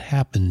for what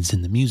happens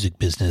in the music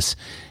business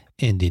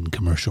and in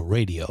commercial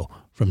radio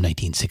from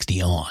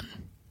 1960 on.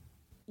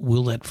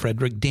 We'll let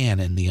Frederick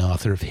Dannon, the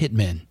author of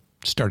Hitmen,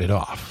 start it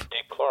off.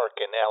 Dick Clark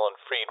and Alan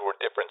Freed were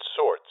different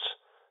sorts.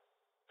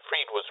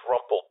 Freed was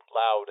rumpled,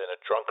 loud, and a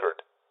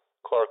drunkard.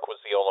 Clark was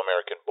the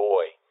all-American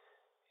boy.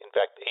 In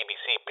fact,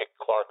 ABC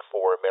picked Clark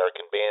for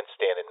American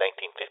Bandstand in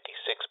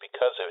 1956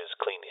 because of his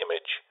clean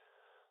image.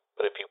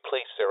 But if you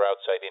place their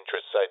outside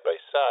interests side by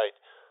side,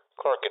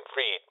 Clark and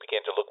Freed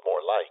began to look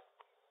more alike.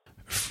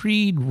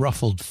 Freed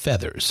ruffled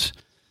feathers,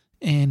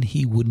 and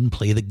he wouldn't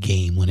play the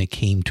game when it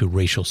came to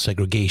racial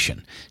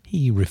segregation.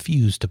 He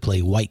refused to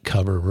play white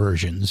cover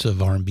versions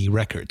of R&B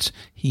records.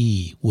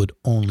 He would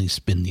only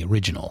spin the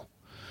original.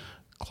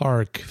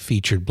 Clark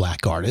featured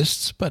black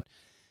artists, but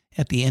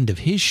at the end of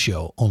his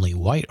show, only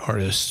white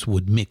artists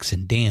would mix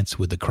and dance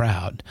with the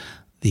crowd.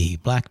 The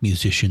black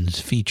musicians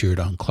featured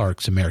on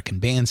Clark's American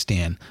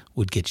Bandstand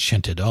would get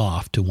shunted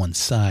off to one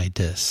side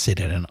to sit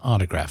at an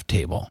autograph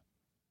table.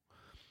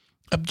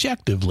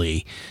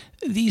 Objectively,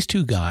 these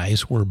two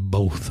guys were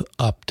both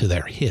up to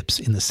their hips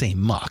in the same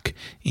muck,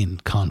 in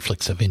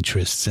conflicts of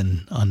interests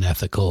and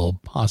unethical,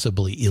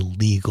 possibly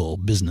illegal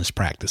business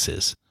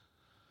practices.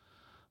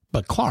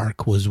 But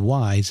Clark was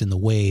wise in the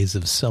ways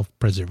of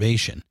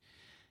self-preservation.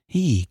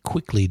 He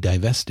quickly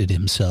divested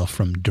himself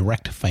from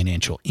direct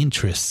financial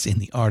interests in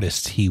the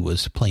artists he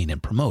was playing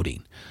and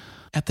promoting.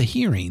 At the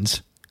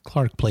hearings,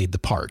 Clark played the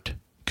part,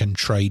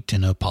 contrite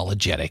and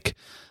apologetic.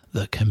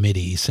 The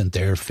committee sent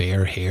their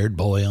fair-haired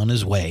boy on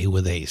his way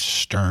with a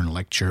stern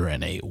lecture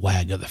and a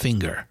wag of the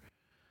finger.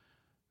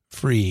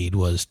 Freed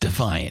was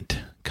defiant,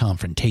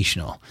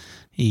 confrontational.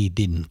 He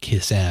didn't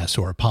kiss ass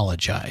or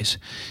apologize.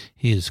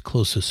 His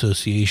close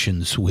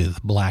associations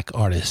with black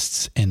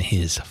artists and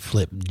his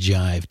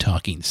flip-jive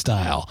talking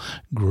style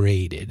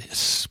grated,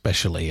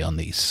 especially on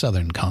the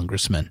Southern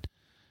congressman.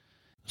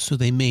 So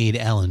they made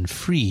Alan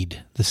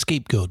Freed the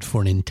scapegoat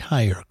for an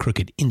entire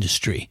crooked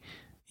industry.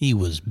 He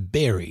was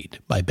buried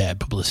by bad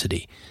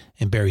publicity,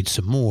 and buried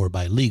some more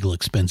by legal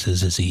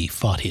expenses as he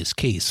fought his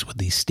case with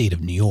the state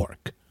of New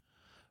York.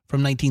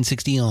 From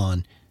 1960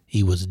 on,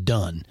 he was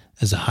done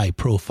as a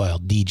high-profile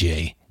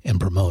DJ and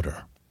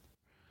promoter.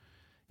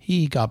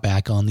 He got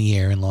back on the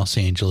air in Los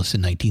Angeles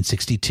in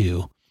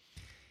 1962,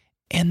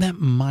 and that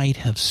might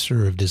have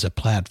served as a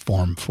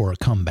platform for a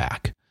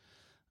comeback.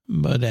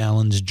 But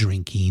Alan's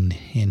drinking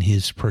and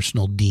his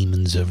personal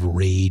demons of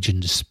rage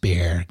and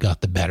despair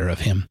got the better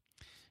of him.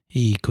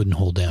 He couldn't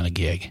hold down a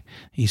gig.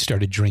 He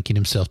started drinking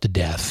himself to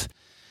death.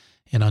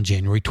 And on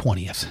January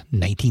 20th,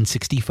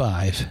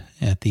 1965,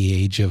 at the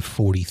age of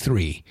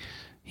 43,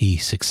 he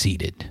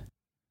succeeded.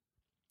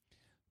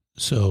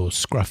 So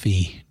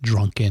scruffy,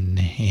 drunken,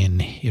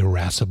 and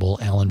irascible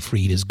Alan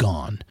Freed is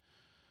gone.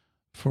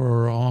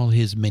 For all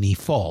his many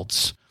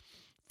faults,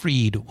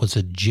 Freed was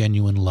a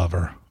genuine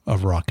lover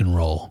of rock and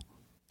roll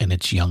and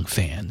its young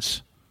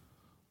fans.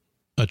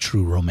 A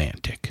true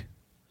romantic.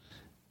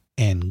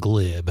 And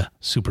glib,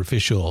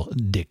 superficial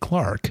Dick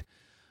Clark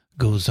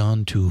goes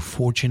on to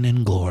fortune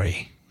and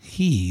glory.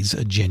 He's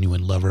a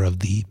genuine lover of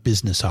the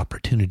business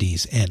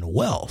opportunities and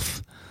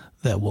wealth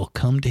that will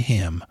come to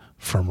him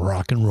from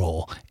rock and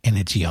roll and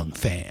its young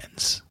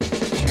fans.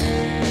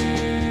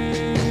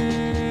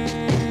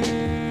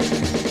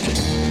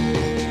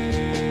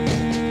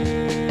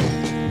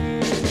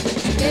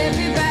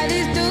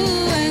 Everybody's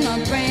doing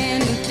a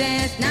brand new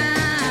dance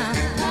now.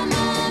 Come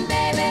on,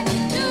 baby,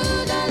 do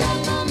the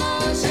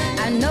locomotion.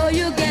 I know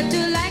you get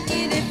to like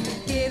it if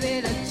you give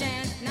it a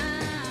chance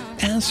now.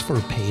 As for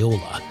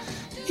payola,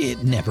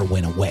 it never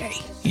went away.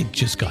 It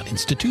just got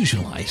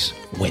institutionalized,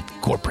 went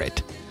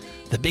corporate.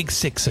 The Big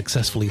Six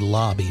successfully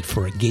lobbied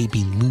for a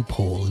gaping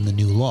loophole in the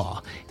new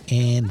law,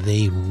 and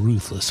they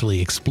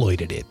ruthlessly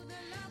exploited it.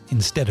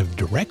 Instead of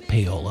direct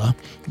payola,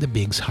 the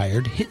Bigs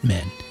hired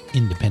hitmen,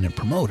 independent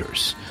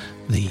promoters.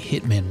 The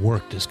hitmen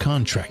worked as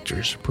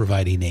contractors,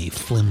 providing a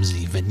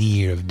flimsy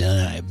veneer of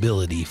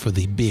deniability for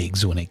the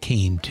Bigs when it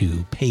came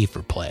to pay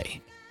for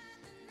play.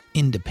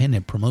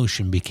 Independent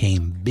promotion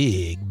became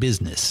big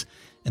business,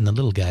 and the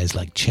little guys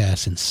like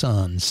Chas and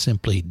Sons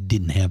simply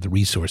didn't have the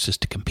resources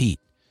to compete.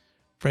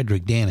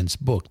 Frederick Dannon's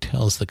book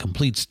tells the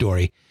complete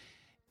story,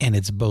 and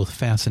it's both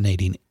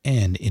fascinating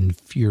and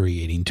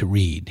infuriating to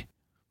read.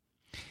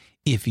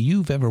 If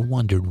you've ever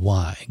wondered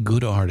why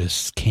good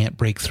artists can't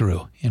break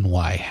through and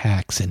why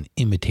hacks and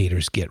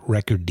imitators get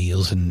record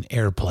deals and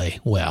airplay,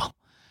 well,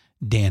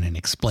 Dannon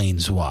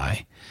explains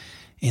why.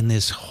 In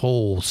this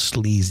whole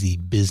sleazy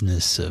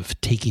business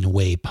of taking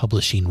away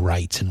publishing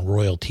rights and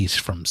royalties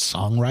from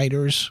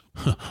songwriters,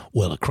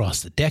 well,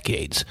 across the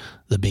decades,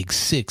 the Big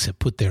Six have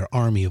put their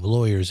army of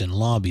lawyers and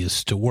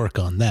lobbyists to work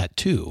on that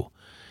too.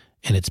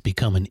 And it's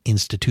become an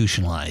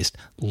institutionalized,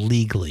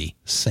 legally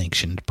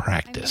sanctioned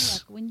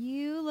practice. When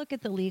you look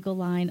at the legal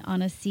line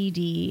on a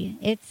CD,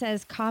 it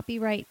says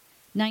copyright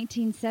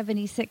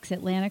 1976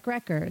 Atlantic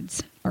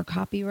Records or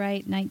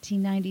copyright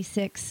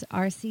 1996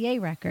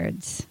 RCA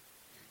Records.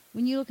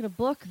 When you look at a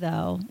book,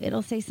 though,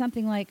 it'll say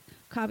something like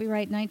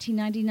copyright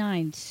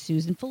 1999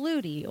 Susan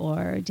Faludi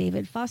or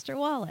David Foster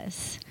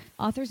Wallace.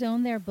 Authors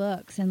own their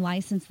books and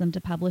license them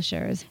to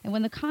publishers. And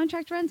when the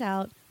contract runs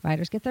out,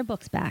 writers get their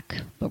books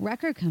back. But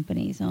record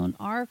companies own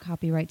our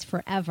copyrights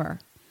forever.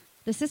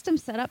 The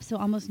system's set up so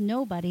almost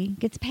nobody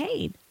gets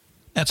paid.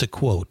 That's a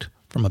quote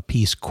from a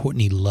piece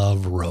Courtney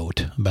Love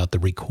wrote about the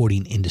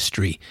recording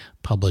industry,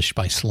 published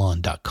by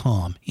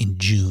Salon.com in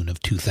June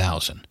of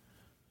 2000.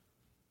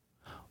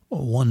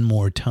 One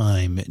more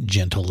time,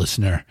 gentle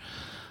listener,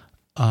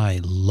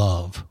 I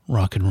love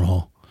rock and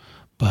roll,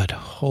 but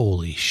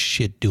holy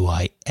shit do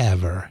I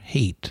ever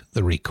hate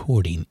the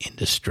recording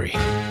industry.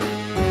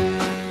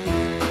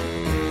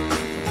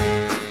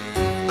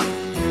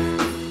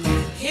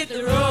 Hit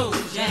the road,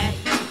 Jack.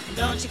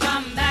 Don't you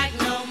come back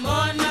no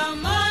more, no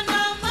more,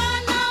 no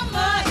more, no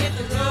more. Hit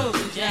the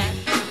road, Jack.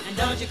 And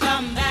don't you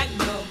come back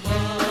no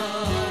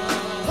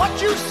more.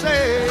 What you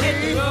say?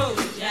 Hit the road,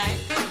 Jack.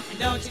 And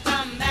don't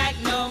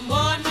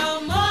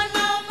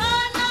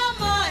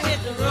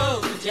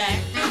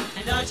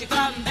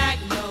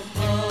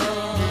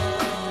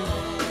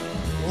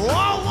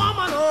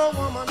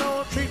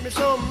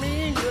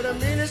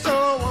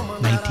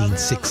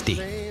 1960.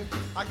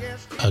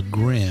 A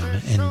grim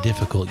and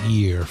difficult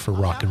year for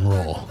rock and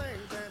roll.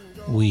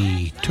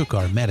 We took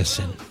our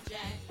medicine,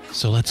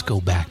 so let's go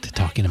back to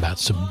talking about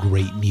some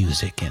great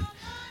music and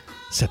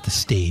set the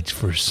stage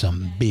for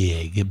some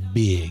big,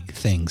 big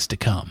things to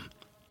come.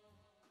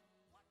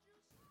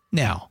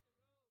 Now,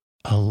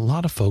 a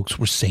lot of folks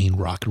were saying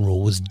rock and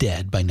roll was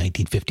dead by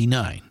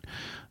 1959.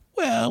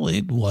 Well,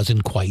 it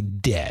wasn't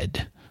quite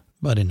dead,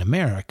 but in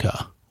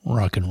America,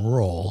 rock and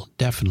roll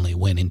definitely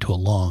went into a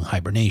long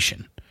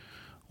hibernation.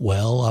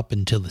 Well, up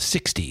until the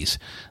 60s,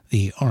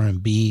 the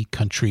R&B,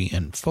 country,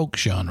 and folk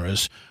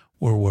genres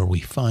were where we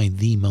find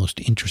the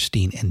most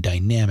interesting and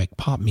dynamic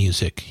pop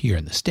music here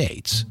in the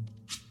States.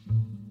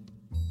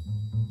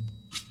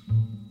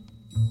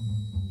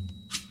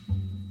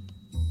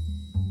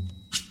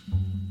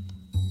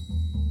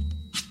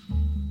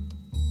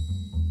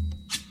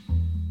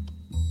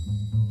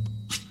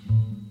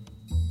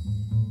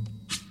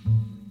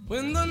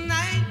 When the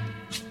night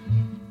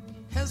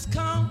has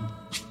come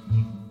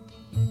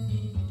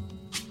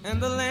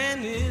and the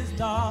land is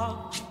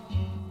dark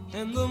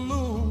and the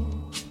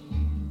moon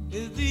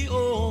is the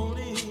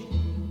only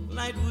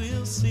light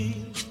we'll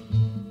see.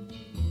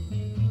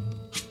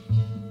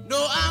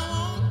 No,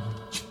 I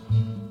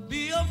won't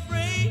be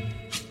afraid.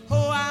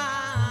 Oh,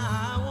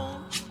 I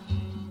won't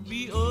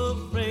be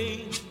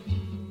afraid.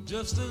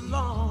 Just as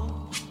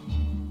long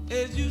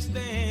as you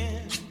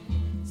stand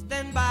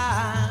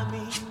by me.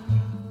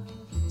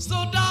 So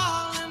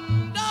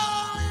darling,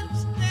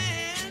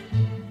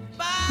 stand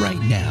by Right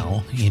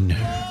now, in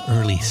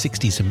early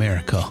 60s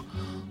America,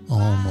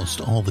 almost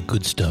all the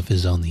good stuff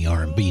is on the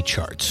R&B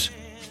charts.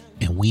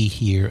 And we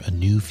hear a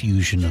new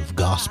fusion of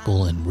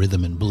gospel and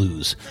rhythm and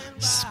blues,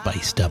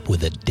 spiced up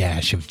with a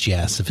dash of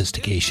jazz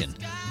sophistication,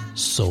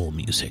 soul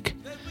music.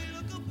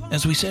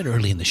 As we said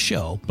early in the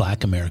show,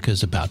 Black America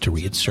is about to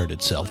reassert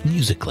itself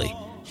musically.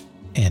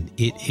 And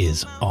it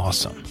is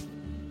awesome.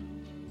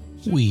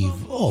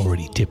 We've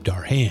already tipped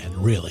our hand,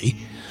 really.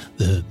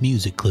 The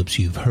music clips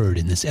you've heard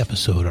in this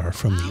episode are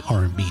from the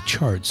R&B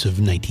charts of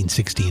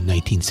 1960 and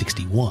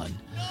 1961.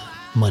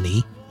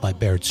 Money by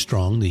Barrett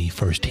Strong, the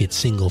first hit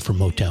single for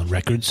Motown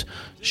Records.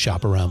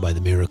 Shop Around by the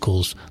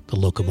Miracles. The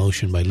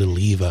Locomotion by Little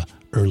Eva,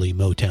 early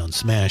Motown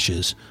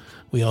smashes.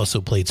 We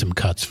also played some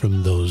cuts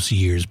from those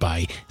years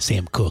by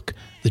Sam Cooke,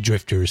 The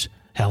Drifters,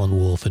 Howlin'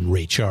 Wolf, and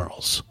Ray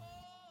Charles.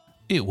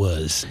 It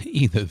was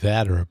either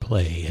that or a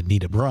play,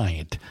 Anita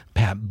Bryant,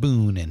 Pat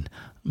Boone, and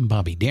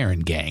Bobby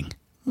Darin gang.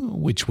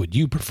 Which would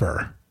you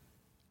prefer?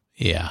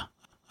 Yeah,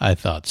 I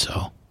thought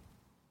so.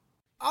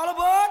 All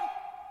aboard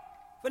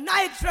for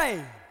Night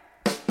Train.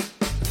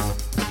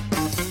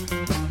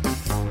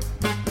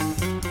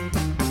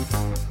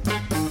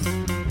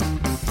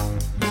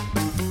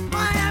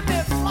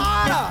 Miami,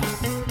 Florida.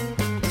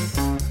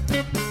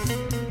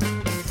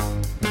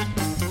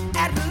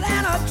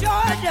 Atlanta,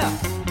 Georgia.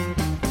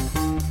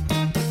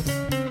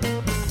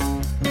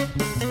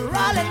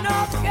 Raleigh,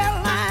 North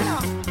Carolina.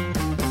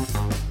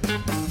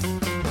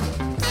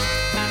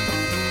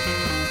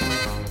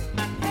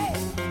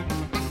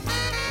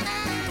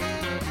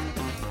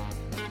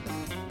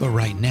 But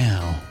right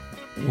now,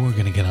 we're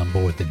going to get on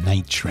board the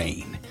Night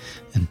Train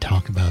and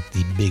talk about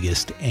the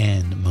biggest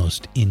and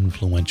most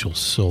influential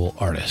soul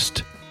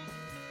artist.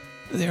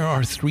 There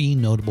are three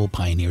notable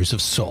pioneers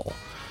of soul.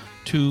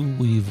 Two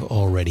we've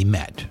already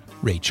met,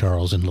 Ray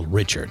Charles and Little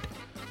Richard.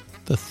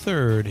 The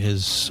third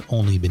has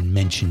only been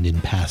mentioned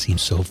in passing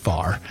so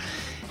far,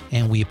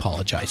 and we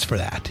apologize for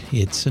that.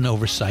 It's an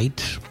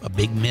oversight, a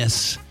big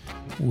miss.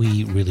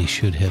 We really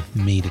should have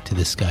made it to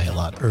this guy a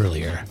lot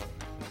earlier.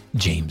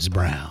 James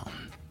Brown.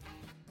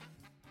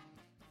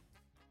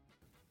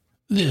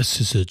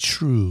 This is a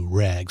true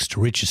rags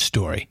to riches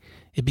story.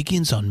 It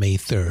begins on May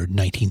 3rd,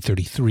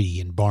 1933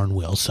 in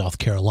Barnwell, South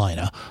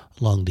Carolina,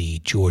 along the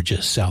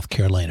Georgia-South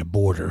Carolina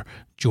border,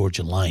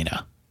 Georgia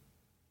Lina.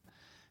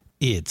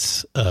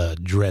 It's a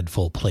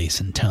dreadful place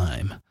and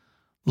time.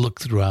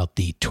 Look throughout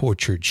the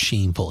tortured,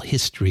 shameful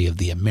history of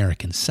the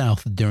American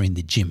South during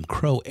the Jim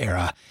Crow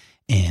era,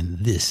 and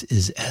this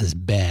is as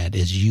bad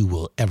as you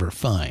will ever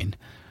find.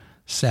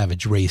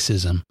 Savage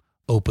racism,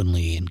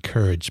 openly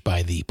encouraged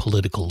by the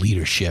political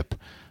leadership,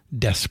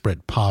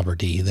 desperate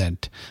poverty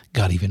that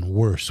got even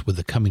worse with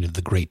the coming of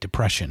the Great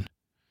Depression.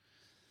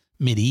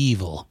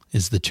 Medieval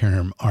is the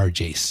term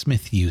R.J.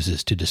 Smith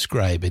uses to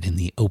describe it in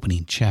the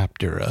opening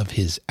chapter of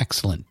his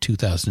excellent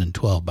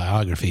 2012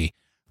 biography,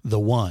 The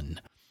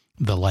One,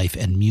 The Life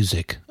and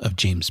Music of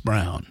James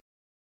Brown.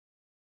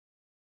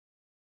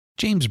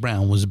 James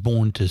Brown was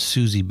born to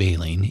Susie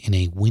Baling in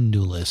a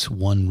windowless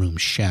one-room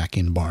shack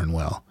in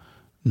Barnwell.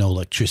 No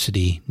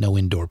electricity, no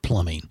indoor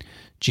plumbing.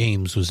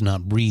 James was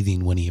not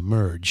breathing when he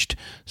emerged.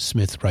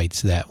 Smith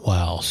writes that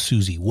while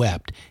Susie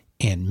wept,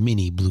 and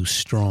Minnie blew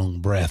strong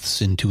breaths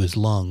into his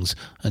lungs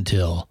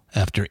until,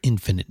 after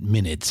infinite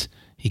minutes,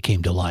 he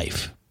came to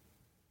life.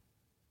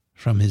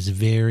 From his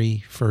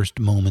very first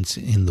moments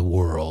in the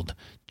world,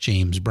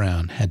 James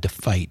Brown had to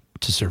fight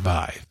to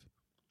survive.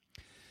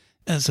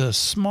 As a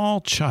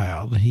small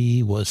child,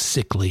 he was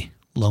sickly,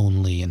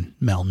 lonely and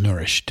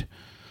malnourished.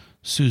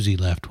 Susie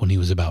left when he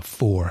was about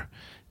 4.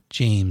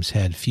 James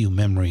had few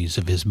memories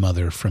of his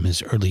mother from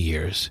his early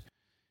years.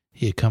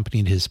 He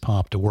accompanied his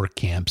pop to work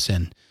camps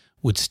and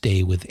would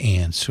stay with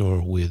aunts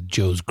or with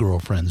Joe's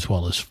girlfriends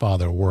while his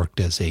father worked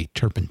as a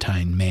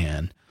turpentine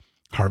man,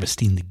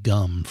 harvesting the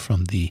gum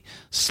from the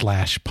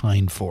slash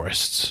pine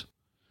forests.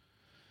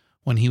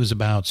 When he was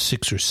about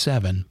 6 or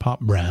 7, Pop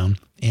Brown,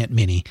 Aunt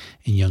Minnie,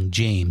 and young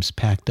James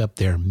packed up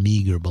their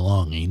meager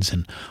belongings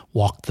and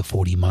walked the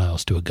 40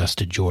 miles to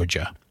Augusta,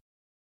 Georgia.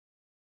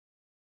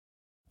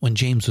 When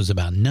James was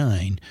about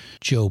 9,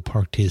 Joe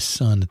parked his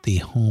son at the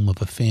home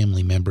of a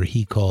family member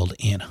he called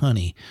Aunt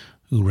Honey,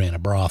 who ran a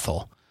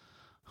brothel.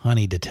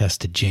 Honey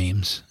detested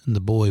James, and the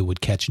boy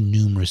would catch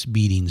numerous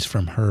beatings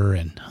from her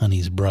and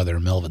Honey's brother,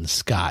 Melvin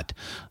Scott,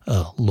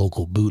 a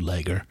local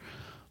bootlegger.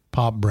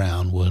 Pop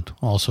Brown would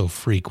also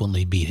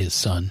frequently beat his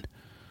son.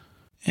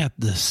 At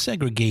the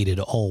segregated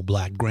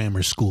all-black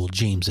grammar school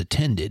James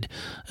attended,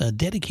 a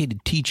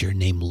dedicated teacher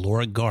named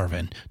Laura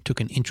Garvin took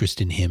an interest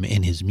in him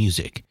and his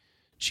music.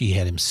 She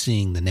had him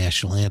sing the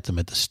national anthem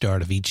at the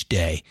start of each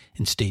day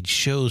and staged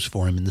shows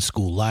for him in the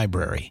school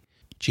library.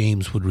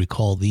 James would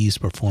recall these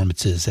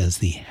performances as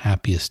the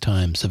happiest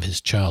times of his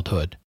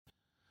childhood.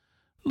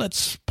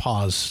 Let's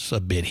pause a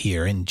bit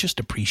here and just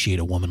appreciate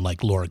a woman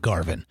like Laura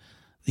Garvin.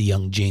 The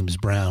young James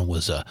Brown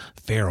was a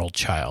feral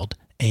child,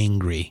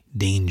 angry,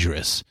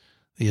 dangerous.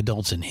 The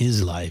adults in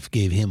his life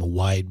gave him a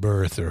wide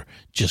berth or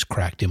just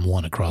cracked him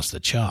one across the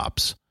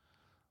chops.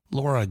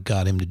 Laura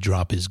got him to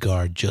drop his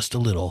guard just a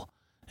little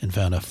and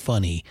found a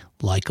funny,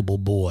 likable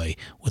boy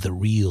with a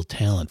real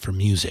talent for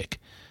music.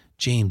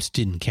 James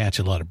didn't catch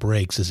a lot of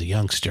breaks as a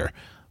youngster,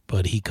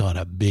 but he caught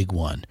a big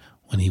one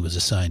when he was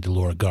assigned to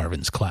Laura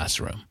Garvin's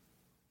classroom.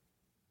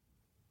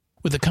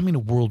 With the coming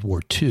of World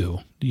War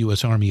II, the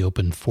U.S. Army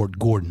opened Fort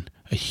Gordon,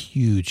 a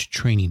huge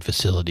training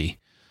facility.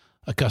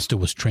 Augusta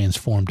was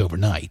transformed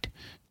overnight.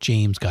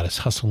 James got his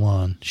hustle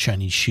on,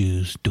 shiny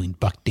shoes, doing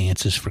buck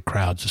dances for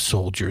crowds of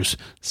soldiers,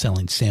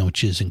 selling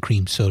sandwiches and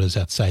cream sodas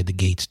outside the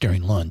gates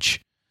during lunch.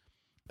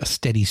 A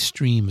steady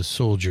stream of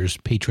soldiers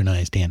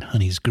patronized Aunt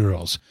Honey's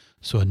girls,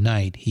 so at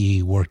night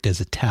he worked as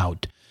a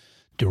tout,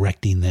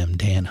 directing them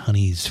to Aunt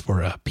Honey's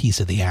for a piece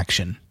of the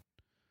action.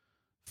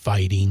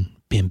 Fighting,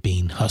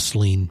 pimping,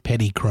 hustling,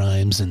 petty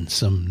crimes, and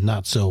some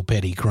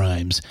not-so-petty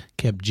crimes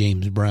kept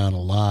James Brown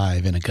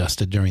alive in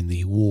Augusta during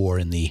the war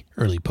and the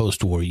early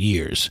post-war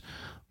years.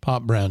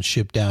 Pop Brown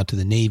shipped out to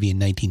the Navy in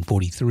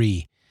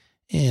 1943,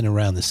 and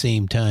around the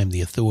same time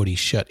the authorities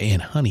shut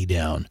Aunt Honey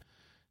down.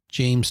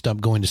 James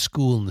stopped going to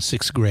school in the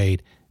 6th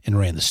grade and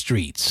ran the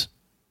streets.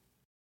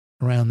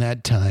 Around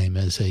that time,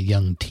 as a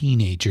young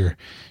teenager,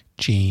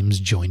 James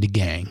joined a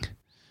gang.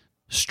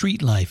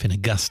 Street life in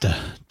Augusta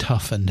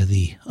toughened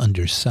the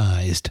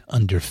undersized,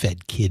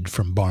 underfed kid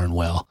from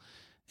Barnwell,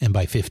 and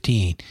by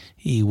 15,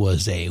 he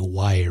was a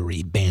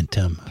wiry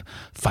bantam,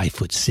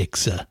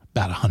 5'6",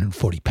 about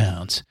 140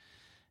 pounds.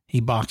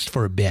 He boxed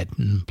for a bit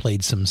and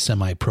played some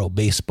semi-pro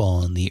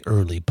baseball in the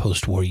early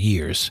post-war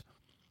years.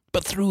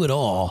 But through it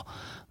all,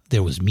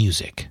 there was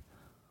music.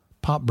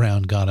 Pop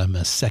Brown got him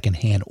a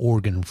second-hand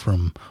organ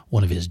from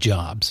one of his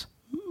jobs.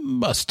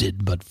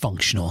 Busted but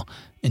functional,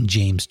 and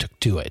James took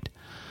to it.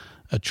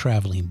 A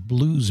traveling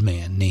blues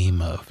man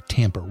named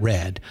Tampa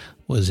Red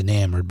was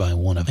enamored by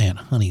one of Aunt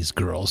Honey's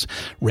girls.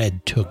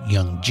 Red took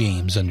young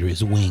James under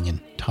his wing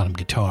and taught him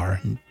guitar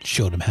and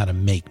showed him how to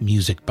make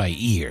music by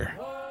ear.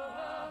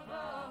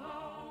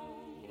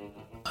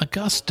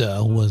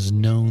 Augusta was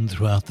known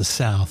throughout the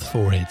South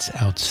for its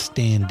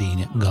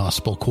outstanding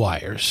gospel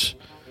choirs.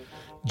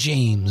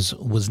 James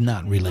was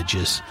not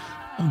religious,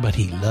 but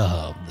he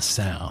loved the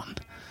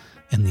sound,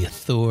 and the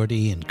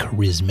authority and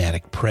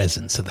charismatic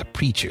presence of the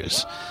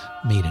preachers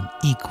made an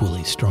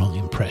equally strong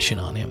impression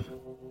on him.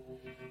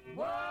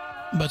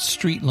 But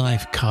street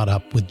life caught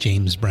up with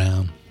James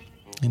Brown,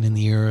 and in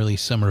the early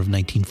summer of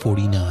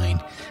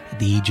 1949, at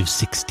the age of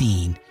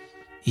 16,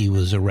 he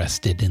was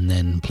arrested and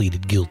then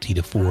pleaded guilty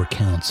to 4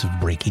 counts of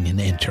breaking and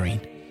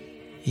entering.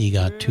 He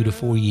got 2 to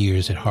 4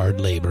 years at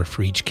hard labor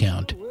for each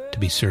count to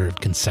be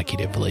served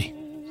consecutively.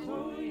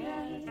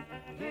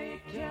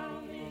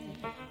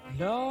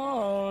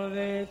 Lord,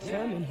 they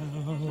tell me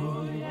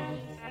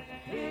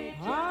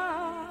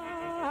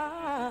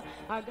now,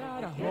 I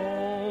got a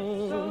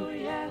home,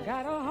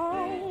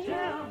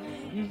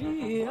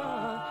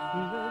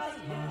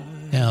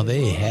 Now,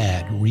 they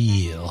had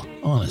real,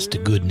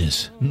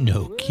 honest-to-goodness,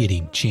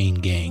 no-kidding chain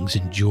gangs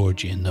in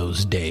Georgia in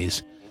those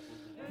days.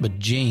 But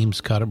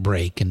James caught a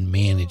break and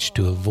managed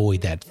to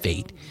avoid that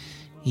fate.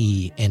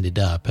 He ended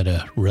up at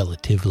a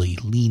relatively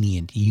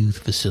lenient youth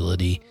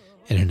facility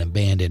at an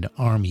abandoned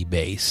army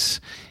base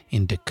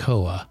in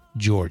Toccoa,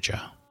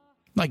 Georgia.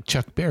 Like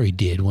Chuck Berry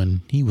did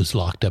when he was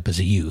locked up as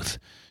a youth,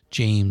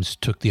 James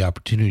took the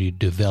opportunity to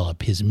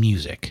develop his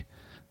music.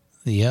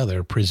 The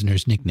other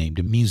prisoners nicknamed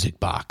him Music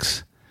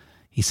Box.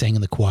 He sang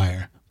in the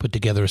choir, put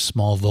together a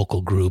small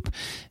vocal group,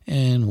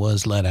 and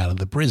was let out of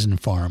the prison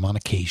farm on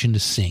occasion to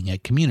sing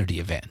at community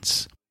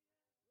events.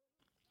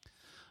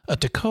 A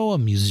Toccoa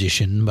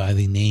musician by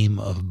the name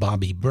of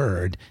Bobby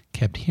Byrd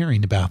kept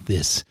hearing about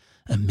this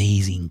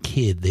amazing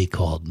kid they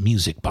called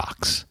Music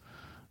Box.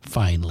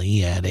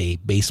 Finally, at a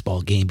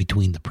baseball game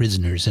between the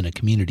prisoners and a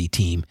community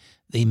team,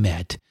 they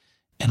met,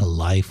 and a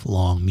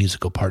lifelong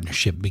musical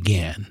partnership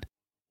began.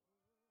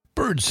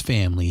 Byrd's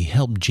family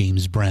helped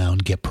James Brown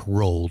get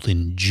paroled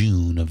in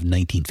June of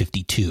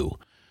 1952.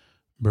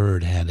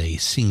 Byrd had a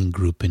singing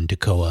group in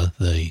Toccoa,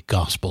 the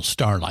Gospel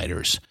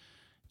Starlighters.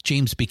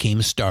 James became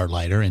a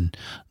starlighter, and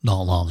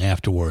not long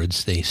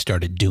afterwards, they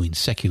started doing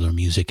secular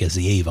music as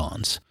the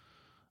Avons.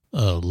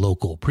 A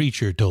local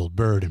preacher told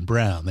Byrd and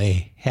Brown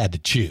they had to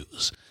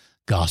choose,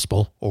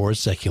 gospel or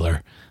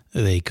secular.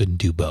 They couldn't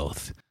do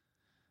both.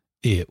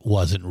 It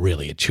wasn't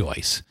really a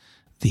choice.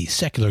 The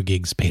secular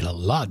gigs paid a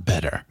lot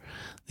better.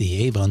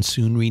 The Avons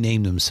soon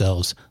renamed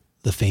themselves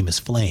the Famous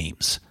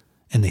Flames,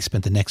 and they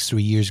spent the next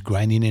 3 years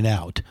grinding it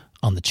out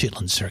on the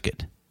Chitlin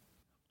circuit.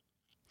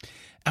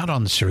 Out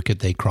on the circuit,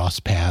 they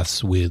crossed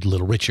paths with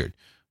Little Richard,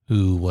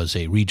 who was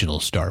a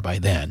regional star by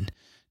then.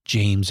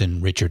 James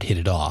and Richard hit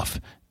it off,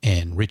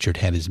 and Richard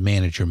had his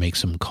manager make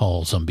some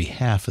calls on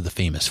behalf of the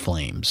Famous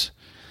Flames.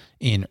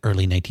 In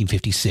early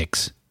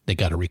 1956, they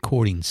got a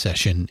recording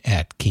session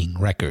at King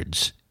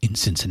Records in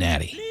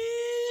Cincinnati.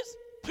 Please,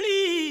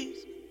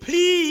 please,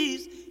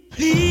 please,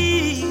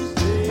 please,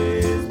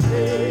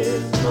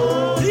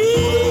 oh,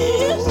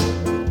 please,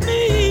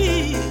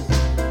 please,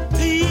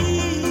 please,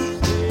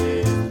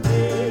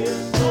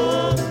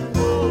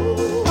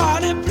 oh,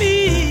 Honey,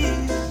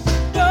 please,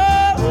 oh,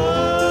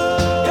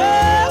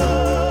 yeah,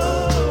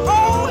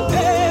 oh,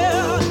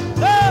 yeah,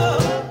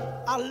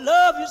 oh, I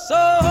love you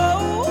so.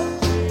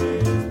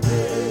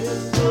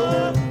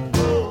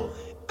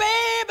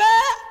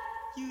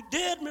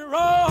 Did me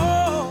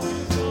wrong.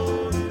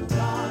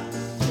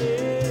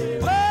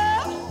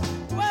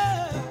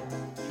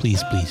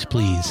 Please, Please,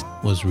 Please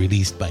was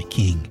released by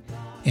King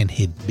and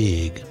hit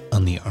big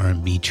on the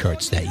R&B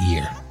charts that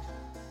year.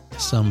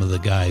 Some of the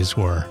guys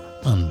were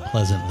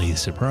unpleasantly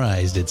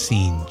surprised at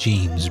seeing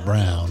James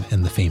Brown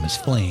and the Famous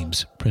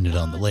Flames printed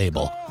on the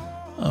label,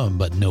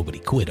 but nobody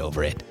quit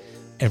over it.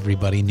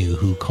 Everybody knew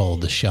who called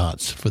the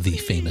shots for the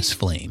Famous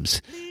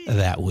Flames.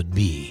 That would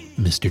be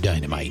Mr.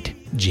 Dynamite,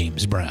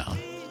 James Brown.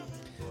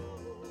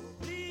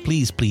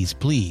 Please, Please,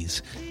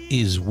 Please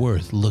is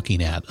worth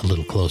looking at a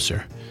little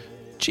closer.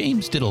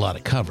 James did a lot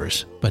of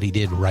covers, but he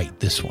did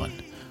write this one.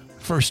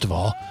 First of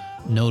all,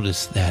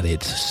 notice that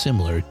it's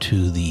similar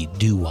to the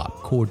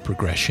doo-wop chord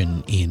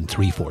progression in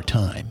 3/4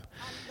 time.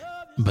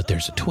 But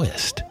there's a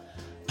twist,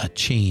 a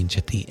change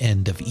at the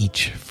end of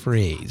each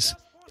phrase,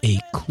 a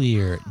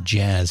clear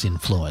jazz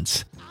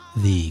influence.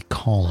 The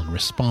call and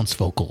response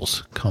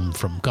vocals come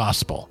from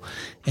gospel,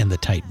 and the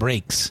tight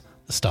breaks,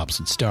 the stops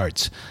and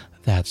starts,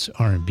 that's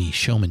R&B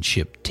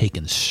showmanship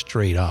taken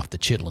straight off the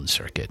Chitlin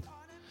circuit.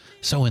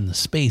 So in the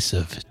space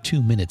of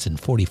 2 minutes and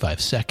 45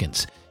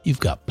 seconds, you've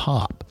got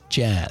pop,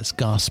 jazz,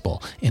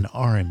 gospel, and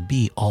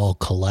R&B all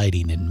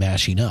colliding and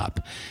mashing up.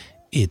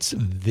 It's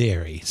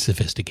very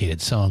sophisticated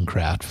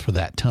songcraft for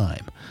that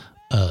time.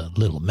 A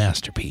little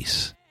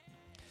masterpiece.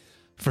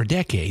 For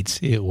decades,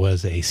 it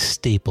was a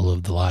staple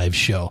of the live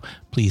show.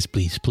 Please,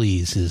 Please,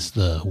 Please is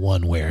the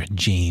one where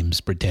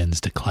James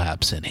pretends to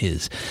collapse and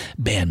his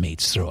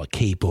bandmates throw a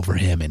cape over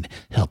him and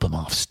help him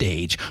off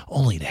stage,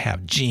 only to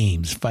have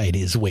James fight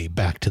his way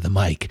back to the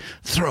mic,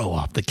 throw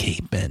off the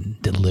cape,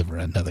 and deliver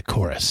another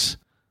chorus.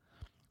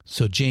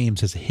 So James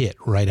has a hit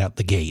right out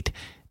the gate,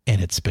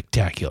 and it's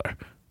spectacular.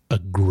 A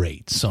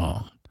great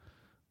song.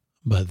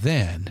 But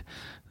then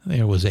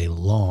there was a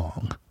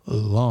long,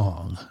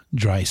 long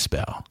dry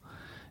spell.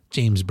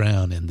 James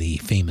Brown and the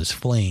Famous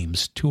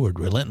Flames toured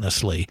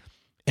relentlessly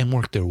and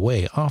worked their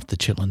way off the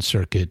Chitlin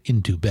circuit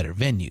into better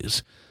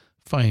venues,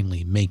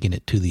 finally making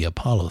it to the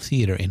Apollo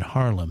Theater in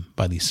Harlem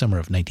by the summer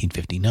of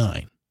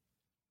 1959.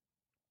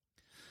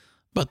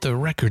 But the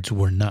records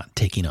were not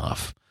taking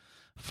off.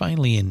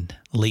 Finally, in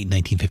late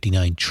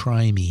 1959,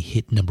 Try Me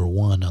hit number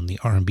 1 on the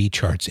R&B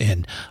charts,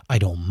 and I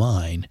Don't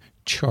Mind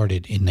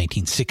charted in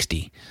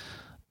 1960.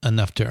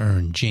 Enough to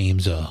earn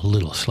James a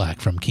little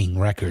slack from King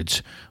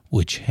Records,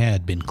 which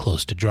had been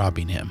close to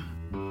dropping him.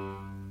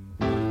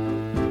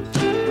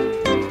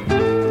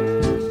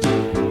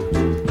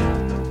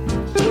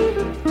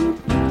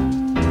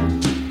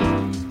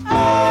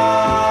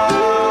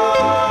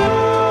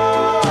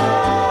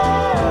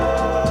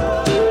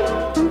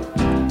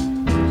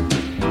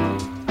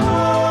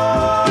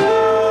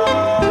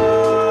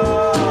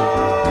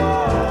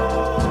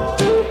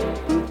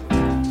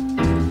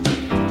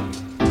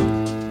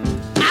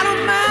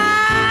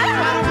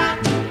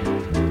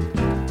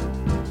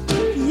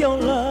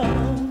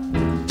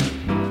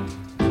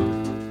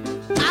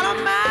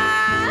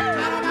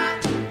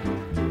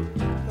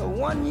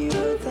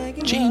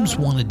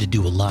 Wanted to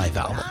do a live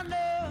album.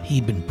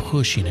 He'd been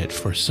pushing it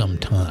for some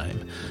time.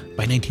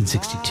 By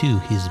 1962,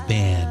 his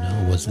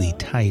band was the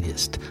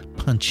tightest,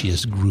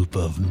 punchiest group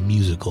of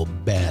musical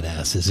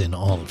badasses in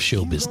all of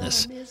show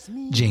business.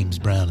 James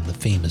Brown and the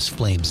Famous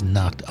Flames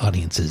knocked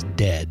audiences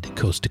dead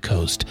coast to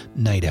coast,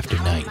 night after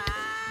night.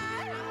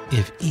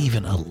 If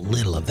even a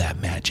little of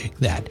that magic,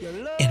 that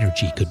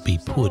energy could be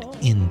put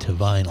into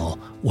vinyl,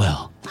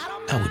 well,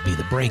 that would be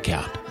the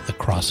breakout, the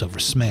crossover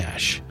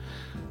smash.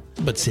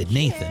 But Sid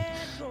Nathan,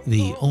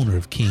 the owner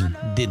of King,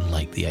 didn't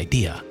like the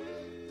idea.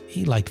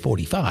 He liked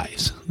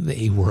 45s.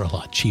 They were a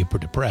lot cheaper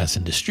to press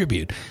and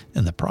distribute,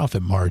 and the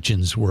profit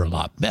margins were a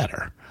lot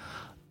better.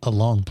 A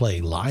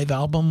long-play live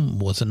album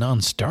was a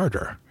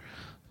non-starter.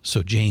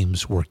 So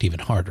James worked even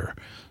harder,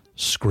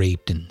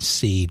 scraped and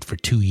saved for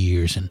 2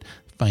 years and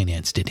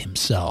financed it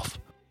himself.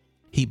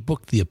 He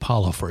booked the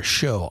Apollo for a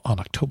show on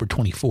October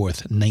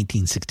 24th,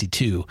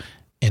 1962,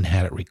 and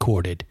had it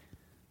recorded.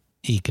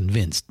 He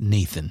convinced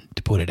Nathan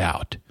to put it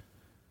out.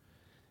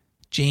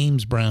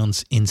 James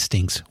Brown's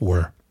instincts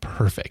were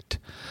perfect.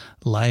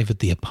 Live at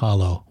the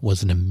Apollo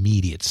was an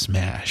immediate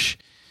smash.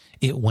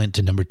 It went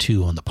to number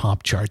 2 on the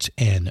pop charts,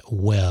 and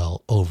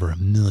well over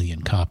 1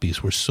 million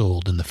copies were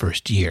sold in the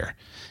first year.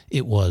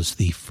 It was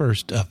the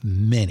first of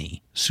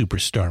many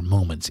superstar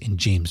moments in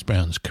James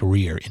Brown's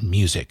career in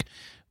music,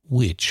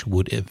 which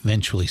would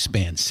eventually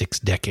span 6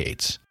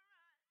 decades.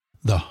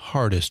 The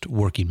hardest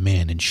working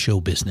man in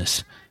show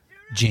business,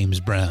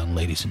 James Brown,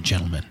 ladies and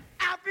gentlemen.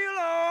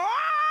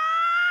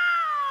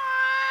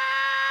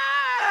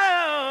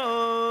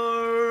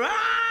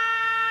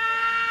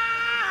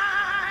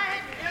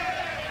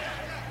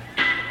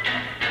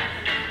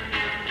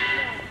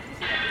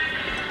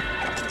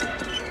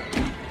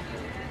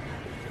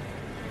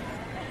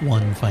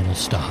 One final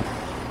stop,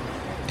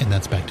 and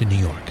that's back to New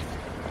York.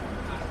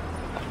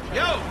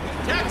 Yo,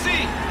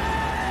 taxi!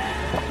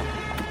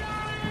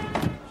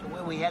 So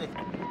where we headed?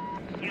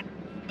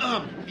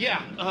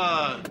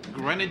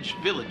 Greenwich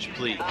Village,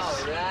 please. All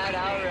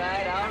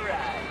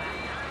right.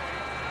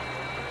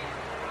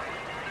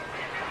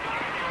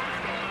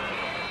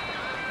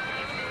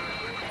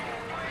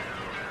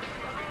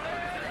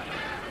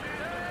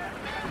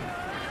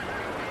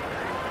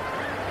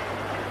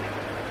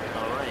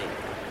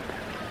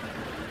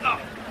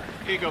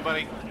 Here you go,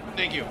 buddy.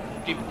 Thank you.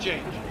 Keep the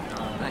change.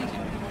 Thank you.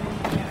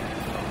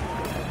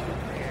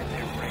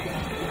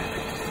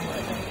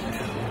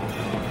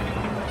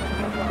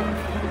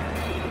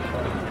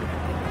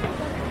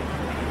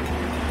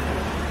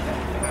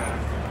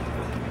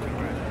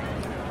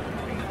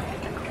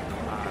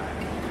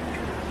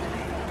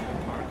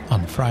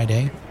 On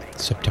Friday,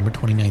 September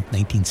 29,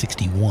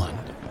 1961,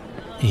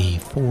 a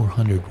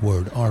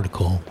 400-word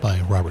article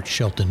by Robert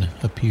Shelton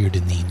appeared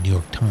in the New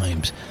York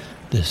Times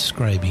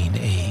describing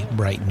a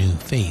bright new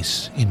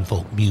face in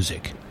folk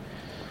music.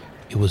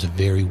 It was a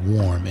very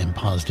warm and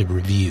positive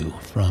review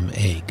from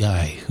a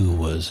guy who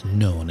was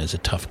known as a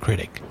tough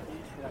critic.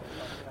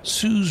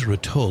 Suze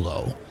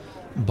Rotolo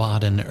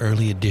bought an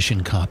early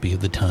edition copy of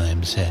the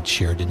Times at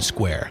Sheridan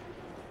Square,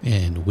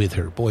 and with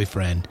her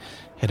boyfriend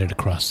headed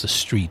across the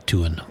street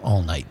to an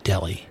all-night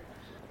deli.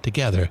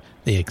 Together,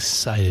 they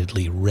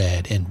excitedly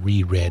read and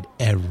reread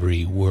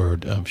every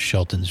word of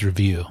Shelton's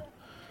review.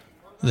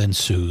 Then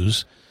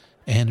Suze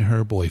and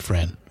her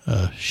boyfriend,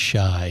 a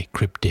shy,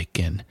 cryptic,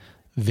 and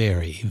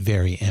very,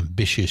 very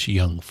ambitious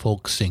young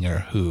folk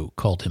singer who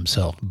called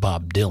himself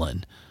Bob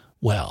Dylan,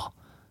 well,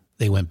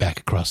 they went back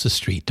across the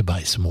street to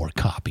buy some more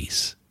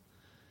copies.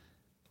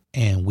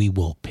 And we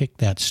will pick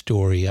that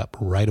story up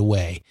right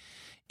away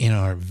in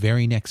our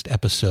very next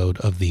episode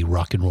of the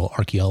Rock and Roll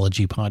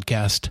Archaeology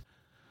Podcast.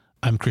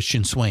 I'm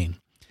Christian Swain.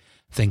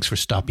 Thanks for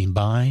stopping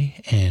by,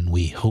 and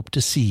we hope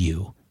to see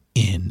you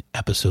in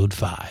episode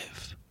 5.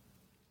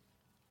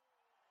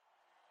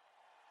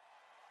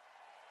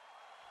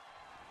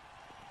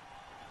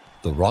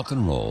 The Rock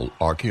and Roll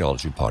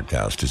Archaeology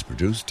Podcast is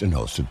produced and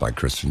hosted by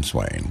Christian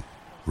Swain.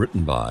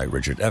 Written by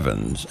Richard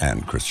Evans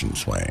and Christian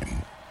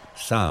Swain.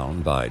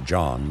 Sound by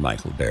John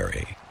Michael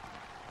Berry.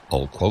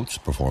 All quotes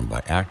performed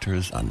by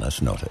actors unless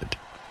noted.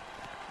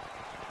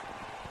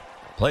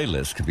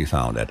 Playlists can be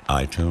found at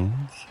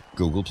iTunes,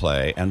 Google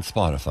Play, and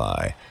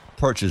Spotify.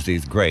 Purchase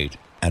these great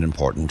and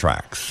important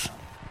tracks.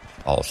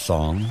 All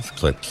songs,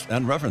 clips,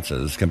 and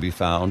references can be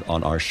found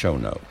on our show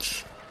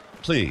notes.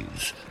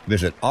 Please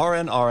visit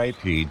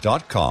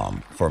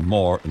rnrap.com for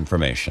more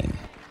information.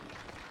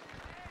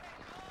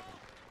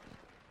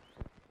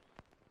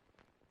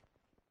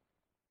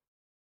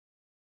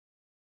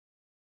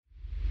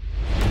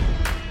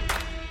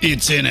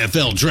 It's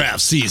NFL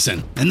draft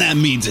season, and that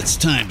means it's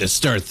time to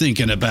start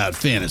thinking about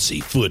fantasy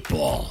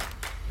football.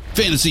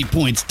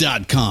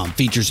 FantasyPoints.com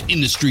features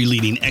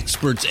industry-leading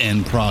experts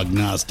and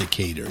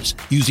prognosticators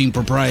using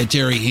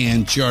proprietary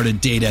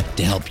hand-charted data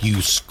to help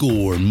you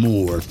score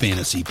more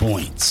fantasy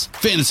points.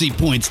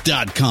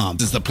 FantasyPoints.com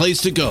is the place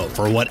to go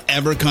for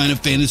whatever kind of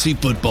fantasy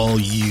football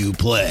you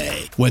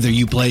play. Whether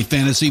you play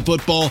fantasy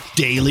football,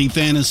 daily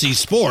fantasy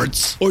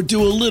sports, or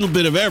do a little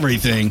bit of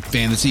everything,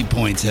 Fantasy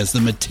Points has the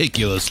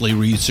meticulously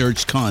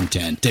researched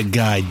content to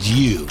guide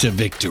you to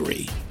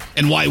victory.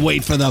 And why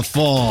wait for the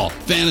fall?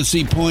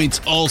 Fantasy Points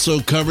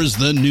also covers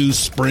the new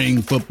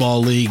spring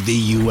football league,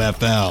 the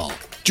UFL.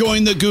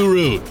 Join the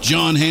guru,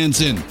 John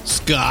Hansen,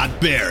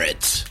 Scott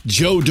Barrett,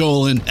 Joe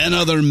Dolan, and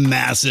other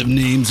massive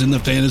names in the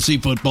fantasy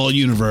football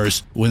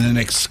universe with an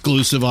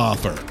exclusive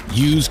offer.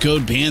 Use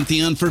code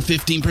Pantheon for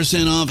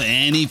 15% off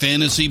any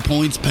Fantasy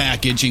Points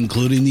package,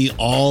 including the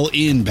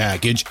all-in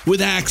package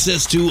with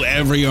access to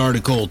every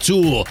article,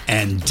 tool,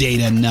 and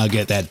data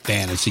nugget that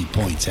Fantasy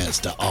Points has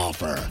to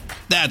offer.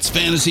 That's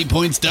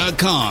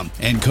fantasypoints.com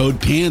and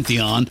code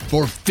Pantheon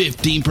for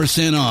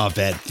 15% off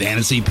at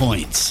Fantasy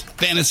Points.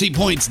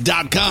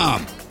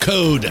 Fantasypoints.com,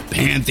 code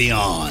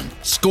Pantheon.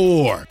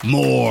 Score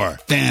more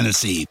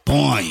fantasy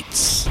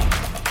points.